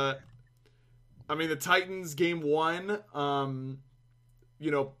 I mean, the Titans game 1.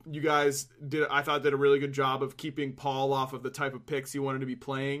 You guys did a really good job of keeping Paul off of the type of picks he wanted to be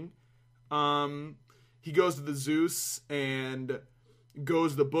playing. He goes to the Zeus and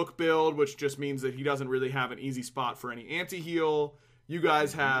goes the book build, which just means that he doesn't really have an easy spot for any anti-heal. You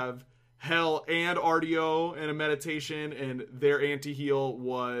guys have Hell and RDO and a meditation, and their anti-heal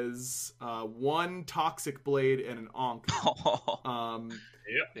was 1 Toxic Blade and an Onk.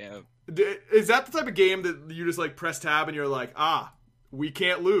 Yeah. Is that the type of game that you just like press tab and you're like, we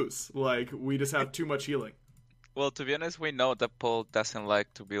can't lose. Like, we just have too much healing. Well, to be honest, we know that Paul doesn't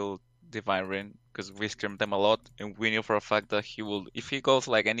like to build Divine Ring because we stream them a lot, and we knew for a fact that he will, if he goes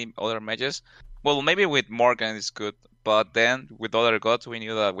like any other mages, well, maybe with Morgan it's good, but then with other gods, we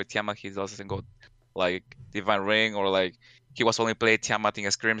knew that with Tiamat he doesn't go like Divine Ring, or like he was only playing Tiamat in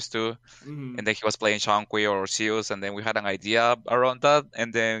Scrims too, and then he was playing Shankwi or Zeus, and then we had an idea around that,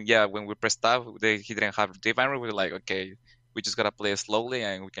 and then when we pressed tab, he didn't have Divine Ring. We were like, okay, we just gotta play slowly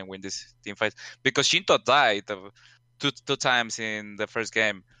and we can win this team fight, because Shinto died two times in the first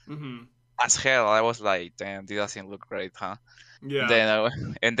game. As hell, I was like, damn, this doesn't look great, huh? Yeah.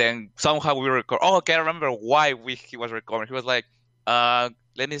 And then somehow we record. Oh, okay, I remember why he was recording. He was like,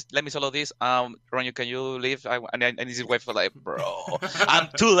 let me solo this. Ronyo, can you leave? And his wife was like, bro, I'm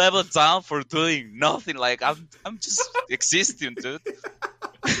 2 levels down for doing nothing. Like I'm just existing, dude.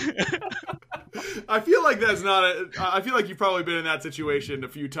 I feel like that's not I feel like you've probably been in that situation a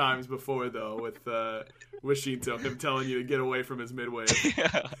few times before, though, with Shinto, him telling you to get away from his mid wave.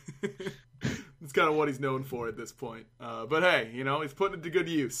 Yeah. It's kind of what he's known for at this point. But hey, he's putting it to good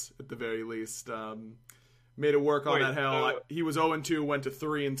use at the very least. Made it work on that hell. He was 0-2, went to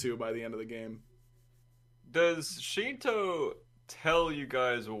 3-2 by the end of the game. Does Shinto tell you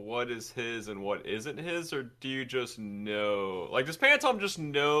guys what is his and what isn't his, or do you just know? Like, does Pantom just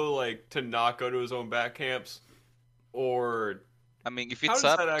know, like, to not go to his own back camps? Or I mean, if how it's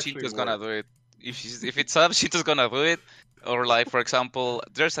does up, that actually Chinto's gonna work? do it. If it's up, Chinto's gonna do it. Or like, for example,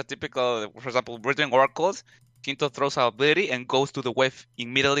 there's a typical, for example, we're doing oracles. Chinto throws a ability and goes to the wave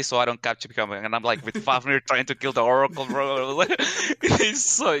immediately, so I don't capture him. And I'm like with Fafnir trying to kill the oracle, bro. It's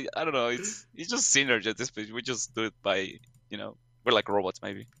so, I don't know. It's just synergy at this point. We just do it by, we're like robots,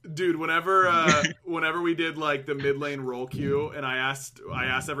 maybe. Dude, whenever we did like the mid lane roll queue, and I asked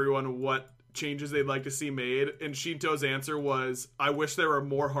everyone what changes they'd like to see made, and Shinto's answer was, "I wish there were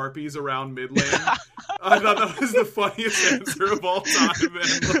more harpies around mid lane." I thought that was the funniest answer of all time, man.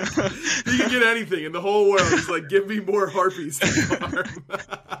 Like, you can get anything in the whole world. He's like, "Give me more harpies to farm."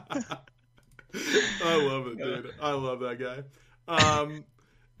 I love it, dude. I love that guy.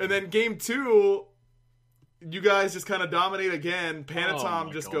 And then game 2. You guys just kind of dominate again.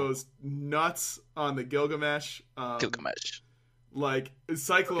 Panatom just goes nuts on the Gilgamesh. Gilgamesh. Like,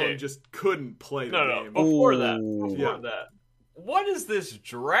 Cyclone just couldn't play the game. Before that, what is this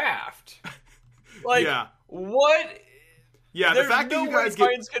draft? Like, what? Yeah, the fact that you guys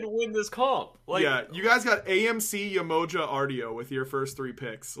Titans can win this comp. Like, you guys got AMC, Yamoja, Ardio with your first 3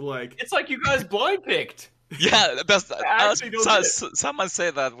 picks. Like, it's like you guys blind picked. Yeah, someone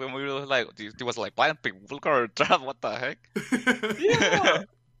said that when we were like, it was like blind pick, or draft. What the heck? Yeah.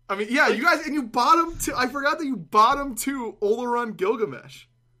 I mean, yeah, you guys, and you bottom 2. I forgot that you bottom 2 Olaron Gilgamesh.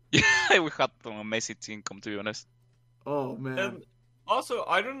 Yeah, we had an amazing team, come to be honest. Oh, man. And also,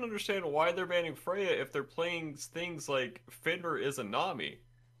 I don't understand why they're banning Freya if they're playing things like Fenrir is a Nami.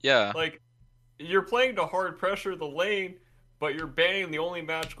 Yeah. Like, you're playing to hard pressure the lane, but you're banning the only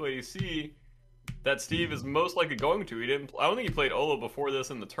magical AC that Steve is most likely going to. I don't think he played Olo before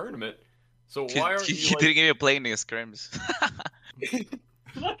this in the tournament. So why aren't you? He didn't even play any scrims.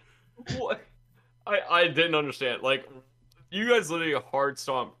 What? I didn't understand. Like, you guys literally hard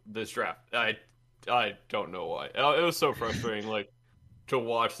stomped this draft. I don't know why. It was so frustrating. Like, to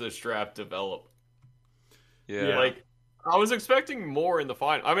watch this draft develop. Yeah. Like, I was expecting more in the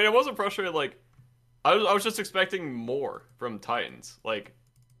final. I mean, I wasn't frustrated. Like, I was just expecting more from Titans. Like,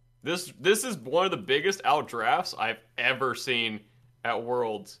 this is one of the biggest out drafts I've ever seen at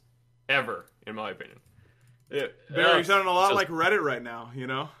Worlds, ever, in my opinion. Barry, you're sounding a lot like Reddit right now,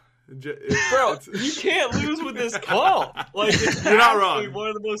 Bro, you can't lose with this comp. Like, it's you're not wrong. One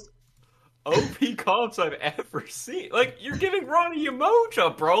of the most OP comps I've ever seen. Like, you're giving Ronnie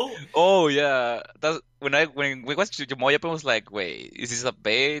Yamoja, bro. Oh yeah, that's when we watched Yamoja, I was like, wait, is this a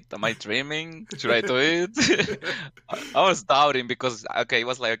bait? Am I dreaming? Should I do it? I was doubting because it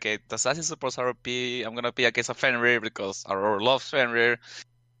was like, okay, the Assassin supports RP. I'm gonna be against a Fenrir because Aurora loves Fenrir.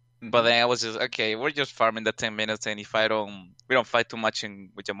 But then I was just, okay, we're just farming the 10 minutes, and if we don't fight too much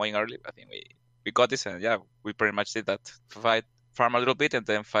with Yamoja early, I think we got this, and yeah, we pretty much did that. Farm a little bit, and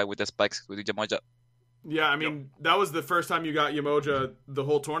then fight with the spikes with Yamoja. Yeah, I mean, that was the first time you got Yamoja the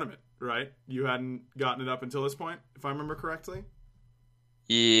whole tournament, right? You hadn't gotten it up until this point, if I remember correctly?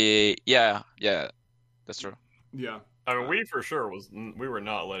 Yeah, that's true. Yeah. I mean, we were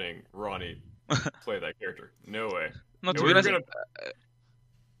not letting Ronnie play that character. No way. No, to we be were honest,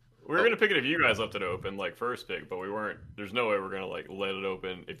 gonna pick it if you guys left it open, like first pick, but we weren't. There's no way we're gonna like let it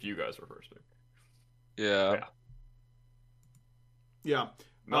open if you guys were first pick. Yeah.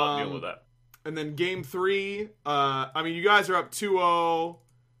 Not dealing with that. And then game 3, I mean, you guys are up 2-0.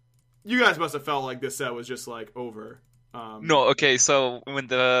 You guys must have felt like this set was just like over. No, okay, so when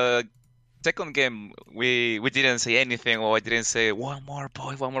the second game we didn't say anything, or I didn't say one more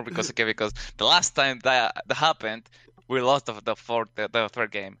because the last time that happened, we lost the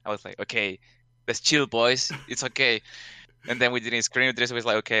third game. I was like, okay, let's chill, boys. It's okay. And then we didn't scream. It was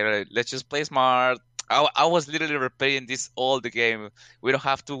like, okay, let's just play smart. I was literally replaying this all the game. We don't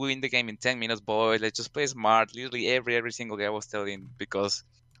have to win the game in 10 minutes, boys. Let's just play smart. Literally every single game I was telling, because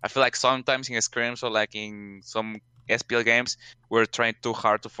I feel like sometimes in scrims or like in some SPL games, we're trying too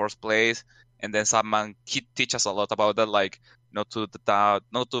hard to force plays, and then someone teach us a lot about that, like not to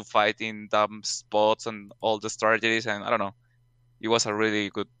fight in dumb spots and all the strategies. And I don't know, it was a really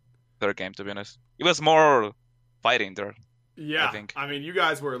good third game, to be honest. It was more fighting there. Yeah, I think. I mean, you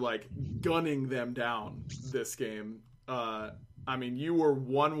guys were like gunning them down this game. I mean, you were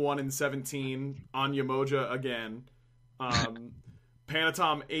 1-1-17 on Yamoja again.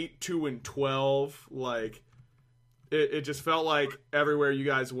 Panatom 8-2-12. Like, it just felt like everywhere you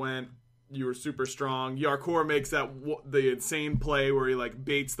guys went, you were super strong. Yarkor makes the insane play where he like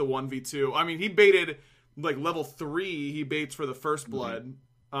baits the 1v2. I mean, he baited like level 3. He baits for the first blood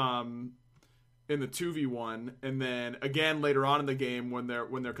in the 2v1, and then again later on in the game when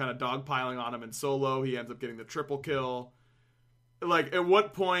they're kind of dogpiling on him in solo, he ends up getting the triple kill. Like, at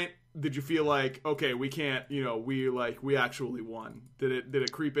what point did you feel like, okay, we can't, we actually won? Did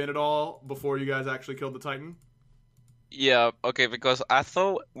it creep in at all before you guys actually killed the Titan? Yeah, okay, because I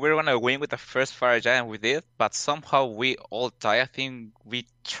thought we were gonna win with the first Fire Giant we did, but somehow we all died. I think we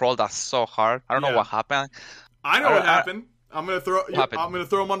trolled us so hard. I don't know what happened. I know what happened. I'm gonna throw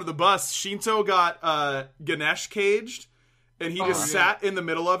him under the bus. Shinto got Ganesh caged, and he just sat in the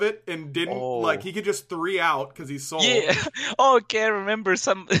middle of it and didn't he could just 3 out because he's sold. Yeah. Okay, I remember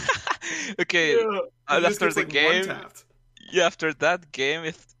some. Okay, after the game. Yeah, after that game,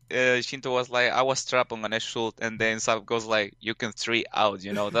 Shinto was like, I was trapped on Ganesh ult, and then Sab goes like, you can 3 out,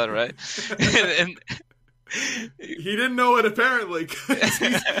 you know that, right? and he didn't know it apparently, because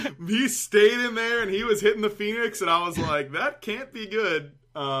he stayed in there and he was hitting the Phoenix, and I was like, that can't be good.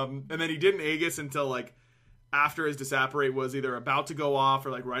 And then he didn't Aegis until like after his disapparate was either about to go off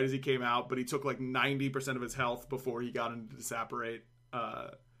or like right as he came out, but he took like 90% of his health before he got into disapparate.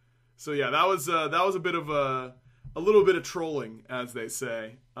 So yeah, that was a bit of a little bit of trolling, as they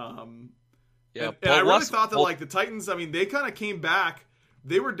say. And I really thought that like the Titans, I mean, they kind of came back.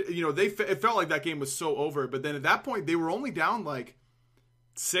 They were, it felt like that game was so over, but then at that point they were only down like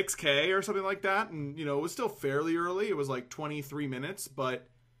 6K or something like that, and it was still fairly early. It was like 23 minutes, but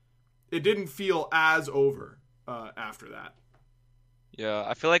it didn't feel as over after that. Yeah,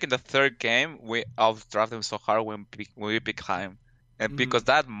 I feel like in the third game we outdrafted them so hard when we picked Heim, and because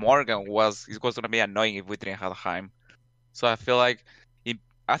that Morgan was gonna be annoying if we didn't have Heim. So I feel like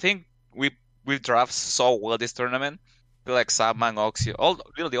I think we draft so well this tournament. I feel like Sabman, Oxy, all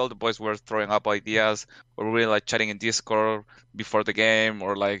the boys were throwing up ideas, or really like chatting in Discord before the game,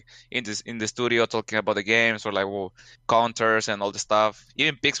 or like in the studio talking about the games, or like counters and all the stuff.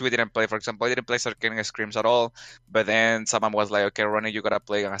 Even picks we didn't play. For example, I didn't play Sarkanic Screams at all, but then Sabman was like, okay, Ronnie, you gotta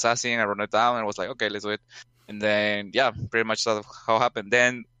play an assassin. I run it down, and I was like, okay, let's do it. And then yeah, pretty much that's how it happened.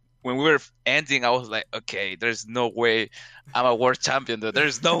 Then when we were ending, I was like, okay, there's no way I'm a world champion, dude.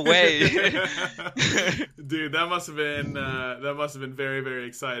 There's no way. Dude, that must have been very, very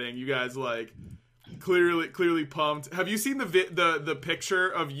exciting. You guys like clearly pumped. Have you seen the picture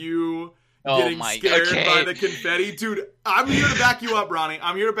of you getting scared by the confetti? Dude, I'm here to back you up, Ronnie.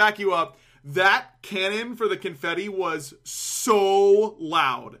 I'm here to back you up. That cannon for the confetti was so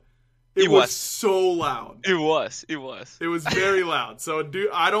loud. It was so loud. It was. It was very loud. So, dude,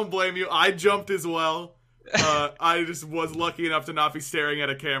 I don't blame you. I jumped as well. I just was lucky enough to not be staring at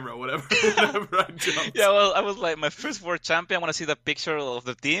a camera whenever I jumped. Yeah, well, I was like, my first world champion. I want to see the picture of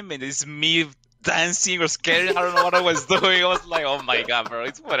the team, and it's me dancing or scared. I don't know what I was doing. I was like, oh my god, bro,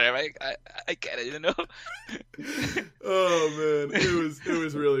 it's whatever. I get it, Oh man, it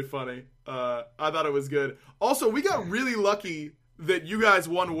was really funny. I thought it was good. Also, we got really lucky that you guys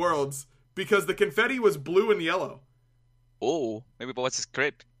won Worlds because the confetti was blue and yellow. Oh, maybe what's the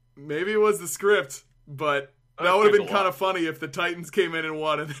script? Maybe it was the script, but that would have been kind of funny if the Titans came in and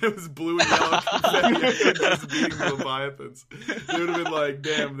won and it was blue and yellow confetti and just beating the Leviathans. They would have been like,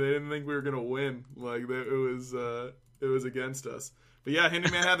 damn, they didn't think we were gonna win. Like it was against us. But yeah,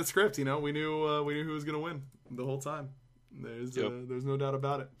 Hinderman had the script. We knew who was gonna win the whole time. There's no doubt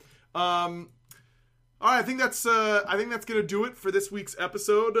about it. All right, I think that's gonna do it for this week's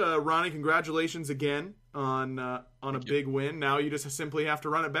episode. Ronnie, congratulations again on a big win. Now you just simply have to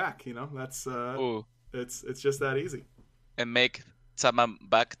run it back. That's it's just that easy. And make someone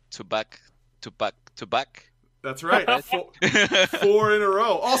back to back to back to back. That's right. 4 in a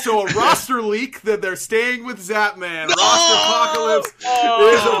row. Also, a roster leak that they're staying with Zapman. Roster apocalypse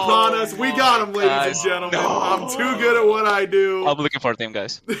is upon us. We got him, ladies and gentlemen. I'm too good at what I do. I'm looking for a team,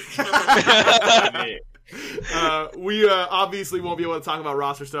 guys. We obviously won't be able to talk about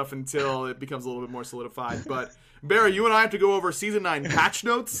roster stuff until it becomes a little bit more solidified. But Barry, you and I have to go over Season 9 patch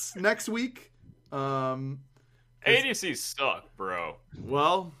notes next week. ADC suck, bro.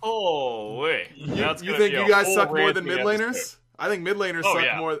 Well, wait. You think you guys suck more than mid laners? I think mid laners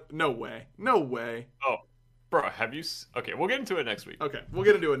suck more. No way. Oh, bro, have you? Okay, we'll get into it next week. Okay, we'll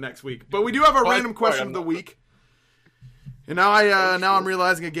get into it next week. But we do have a random question of the week. And now I'm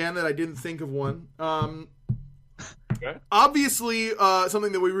realizing again that I didn't think of one. Okay. Obviously,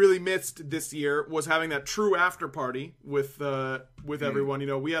 something that we really missed this year was having that true after party with everyone. You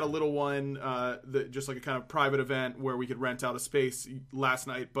know, we had a little one, just like a kind of private event where we could rent out a space last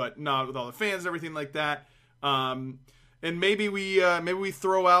night, but not with all the fans and everything like that. And maybe we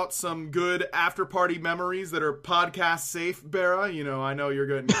throw out some good after party memories that are podcast safe, Bera. You know, I know you're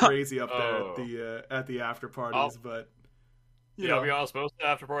getting crazy up there at the after parties, but I'll be honest, most of the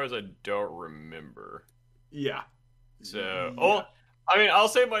after parties I don't remember. Yeah. So, I mean, I'll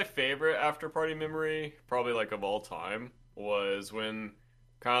say my favorite after party memory, probably like of all time, was when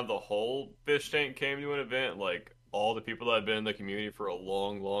kind of the whole fish tank came to an event. Like all the people that had been in the community for a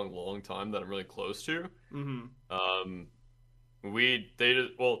long time that I'm really close to. Mm-hmm.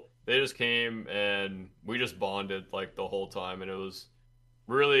 They just came and we just bonded like the whole time, and it was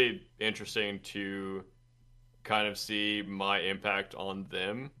really interesting to kind of see my impact on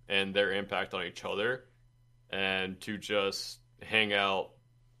them and their impact on each other, and to just hang out.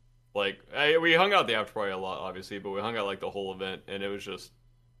 Like we hung out at the after party a lot, obviously, but we hung out like the whole event, and it was just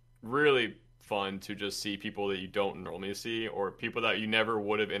really fun to just see people that you don't normally see, or people that you never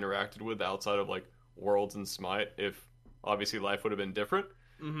would have interacted with outside of like Worlds and Smite, if obviously life would have been different.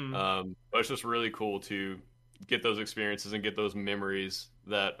 Mm-hmm. But it's just really cool to get those experiences and get those memories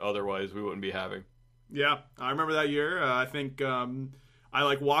that otherwise we wouldn't be having. Yeah, I remember that year. I think I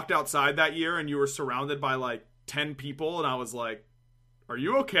like walked outside that year, and you were surrounded by like 10 people, and I was like, "Are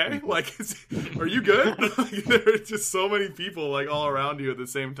you okay? Like, are you good?" Like, there were just so many people like all around you at the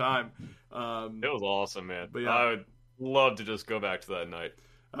same time. It was awesome, man. But yeah. I would love to just go back to that night.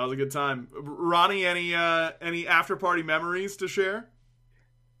 That was a good time. Ronnie, any after party memories to share?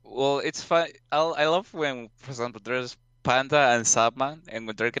 Well, it's fun. I love when, for example, there's Panda and Subman, and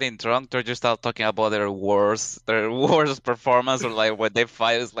when they're getting drunk, they're just out talking about their worst performance, or like when they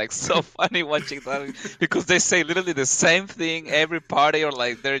fight. It's like so funny watching that, because they say literally the same thing every party, or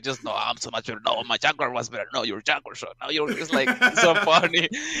like they're just, no, I'm so much better. No, my Jaguar was better. No, your Jaguar shot. No, it's like so funny.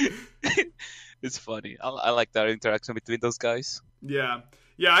 It's funny. I like that interaction between those guys. Yeah.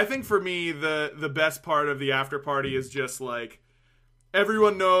 I think for me, the best part of the after party is just like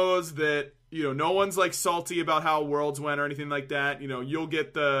everyone knows that, you know, no one's like salty about how Worlds went or anything like that. You know, you'll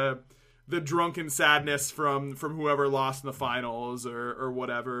get the drunken sadness from whoever lost in the finals or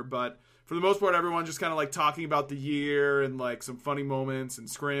whatever. But for the most part, everyone's just kind of like talking about the year and like some funny moments and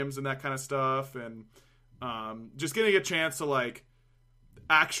scrims and that kind of stuff. And just getting a chance to like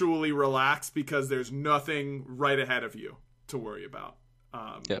actually relax, because there's nothing right ahead of you to worry about.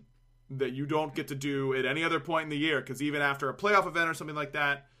 Yep. That you don't get to do at any other point in the year, because even after a playoff event or something like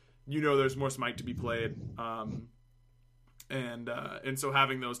that, you know there's more Smite to be played, and so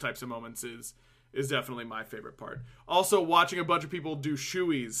having those types of moments is definitely my favorite part. Also, watching a bunch of people do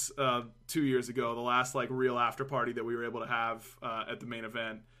shoeies 2 years ago, the last like real after party that we were able to have at the main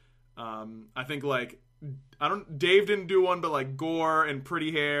event. I think like Dave didn't do one, but like Gore and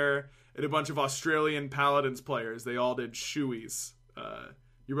Pretty Hair and a bunch of Australian Paladins players, they all did shoeies.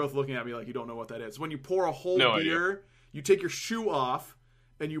 You're both looking at me like you don't know what that is. When you pour a whole beer, you take your shoe off,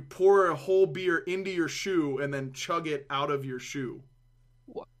 and you pour a whole beer into your shoe and then chug it out of your shoe.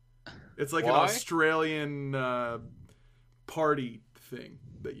 What? It's like an Australian party thing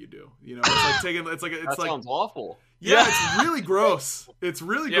that you do. You know, it's like taking. It's like that sounds awful. Yeah, it's really gross. It's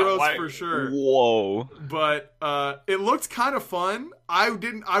really gross for sure. Whoa. But it looked kind of fun. I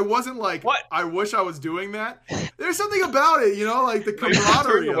wasn't like, what? I wish I was doing that. There's something about it, you know, like the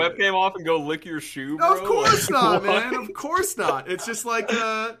camaraderie. Turn the webcam off and go lick your shoe, bro? No, of course not, man. Of course not. It's just like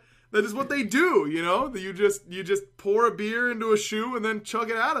that is what they do, you know? You just pour a beer into a shoe and then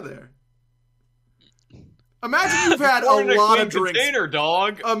chug it out of there. Imagine you've had a lot of drinks.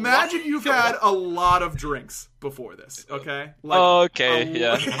 Dog. Imagine you've had a lot of drinks before this, okay? Like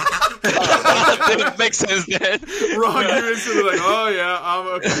yeah. That makes sense then. Ron, you're instantly like, oh yeah, I'm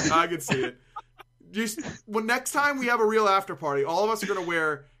okay. I can see it. Next time we have a real after party, all of us are going to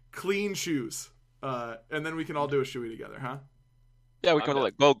wear clean shoes. And then we can all do a shoey together, huh? Yeah, we can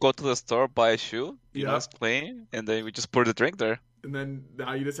like go to the store, buy a shoe, you know, it's clean, and then we just pour the drink there. And then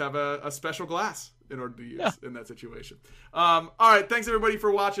now you just have a special glass in order to use in that situation. All right, thanks everybody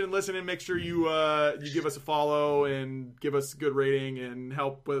for watching and listening. Make sure you give us a follow and give us a good rating and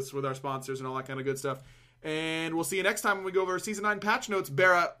help us with our sponsors and all that kind of good stuff. And we'll see you next time when we go over Season 9 patch notes.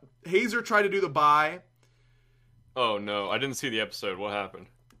 Bera, Hazer tried to do the buy. Oh no, I didn't see the episode. What happened?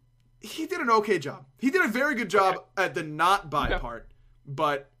 He did an okay job. He did a very good job at the not buy part,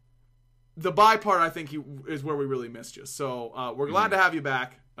 but the buy part I think is where we really missed you. So we're glad to have you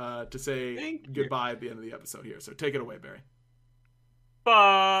back to say goodbye at the end of the episode here. So take it away, Barry.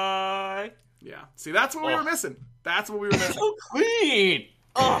 Bye. Yeah. See, that's what we were missing. That's what we were missing. So clean.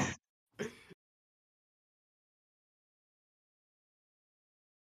 Oh.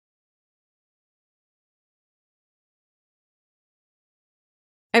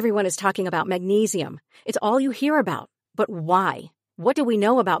 Everyone is talking about magnesium. It's all you hear about. But why? What do we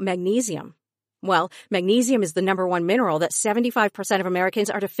know about magnesium? Well, magnesium is the number one mineral that 75% of Americans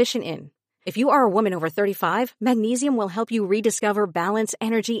are deficient in. If you are a woman over 35, magnesium will help you rediscover balance,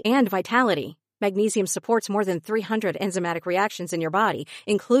 energy, and vitality. Magnesium supports more than 300 enzymatic reactions in your body,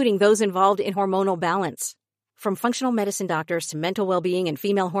 including those involved in hormonal balance. From functional medicine doctors to mental well-being and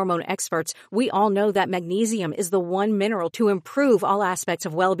female hormone experts, we all know that magnesium is the one mineral to improve all aspects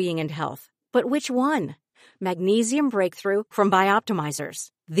of well-being and health. But which one? Magnesium Breakthrough from Bioptimizers,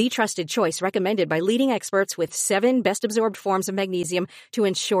 the trusted choice recommended by leading experts with 7 best-absorbed forms of magnesium to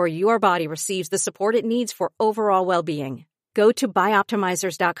ensure your body receives the support it needs for overall well-being. Go to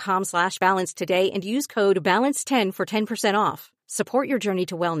bioptimizers.com/balance today and use code BALANCE10 for 10% off. Support your journey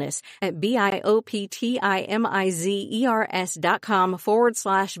to wellness at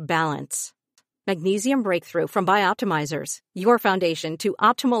bioptimizers.com/balance. Magnesium Breakthrough from Bioptimizers, your foundation to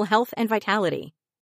optimal health and vitality.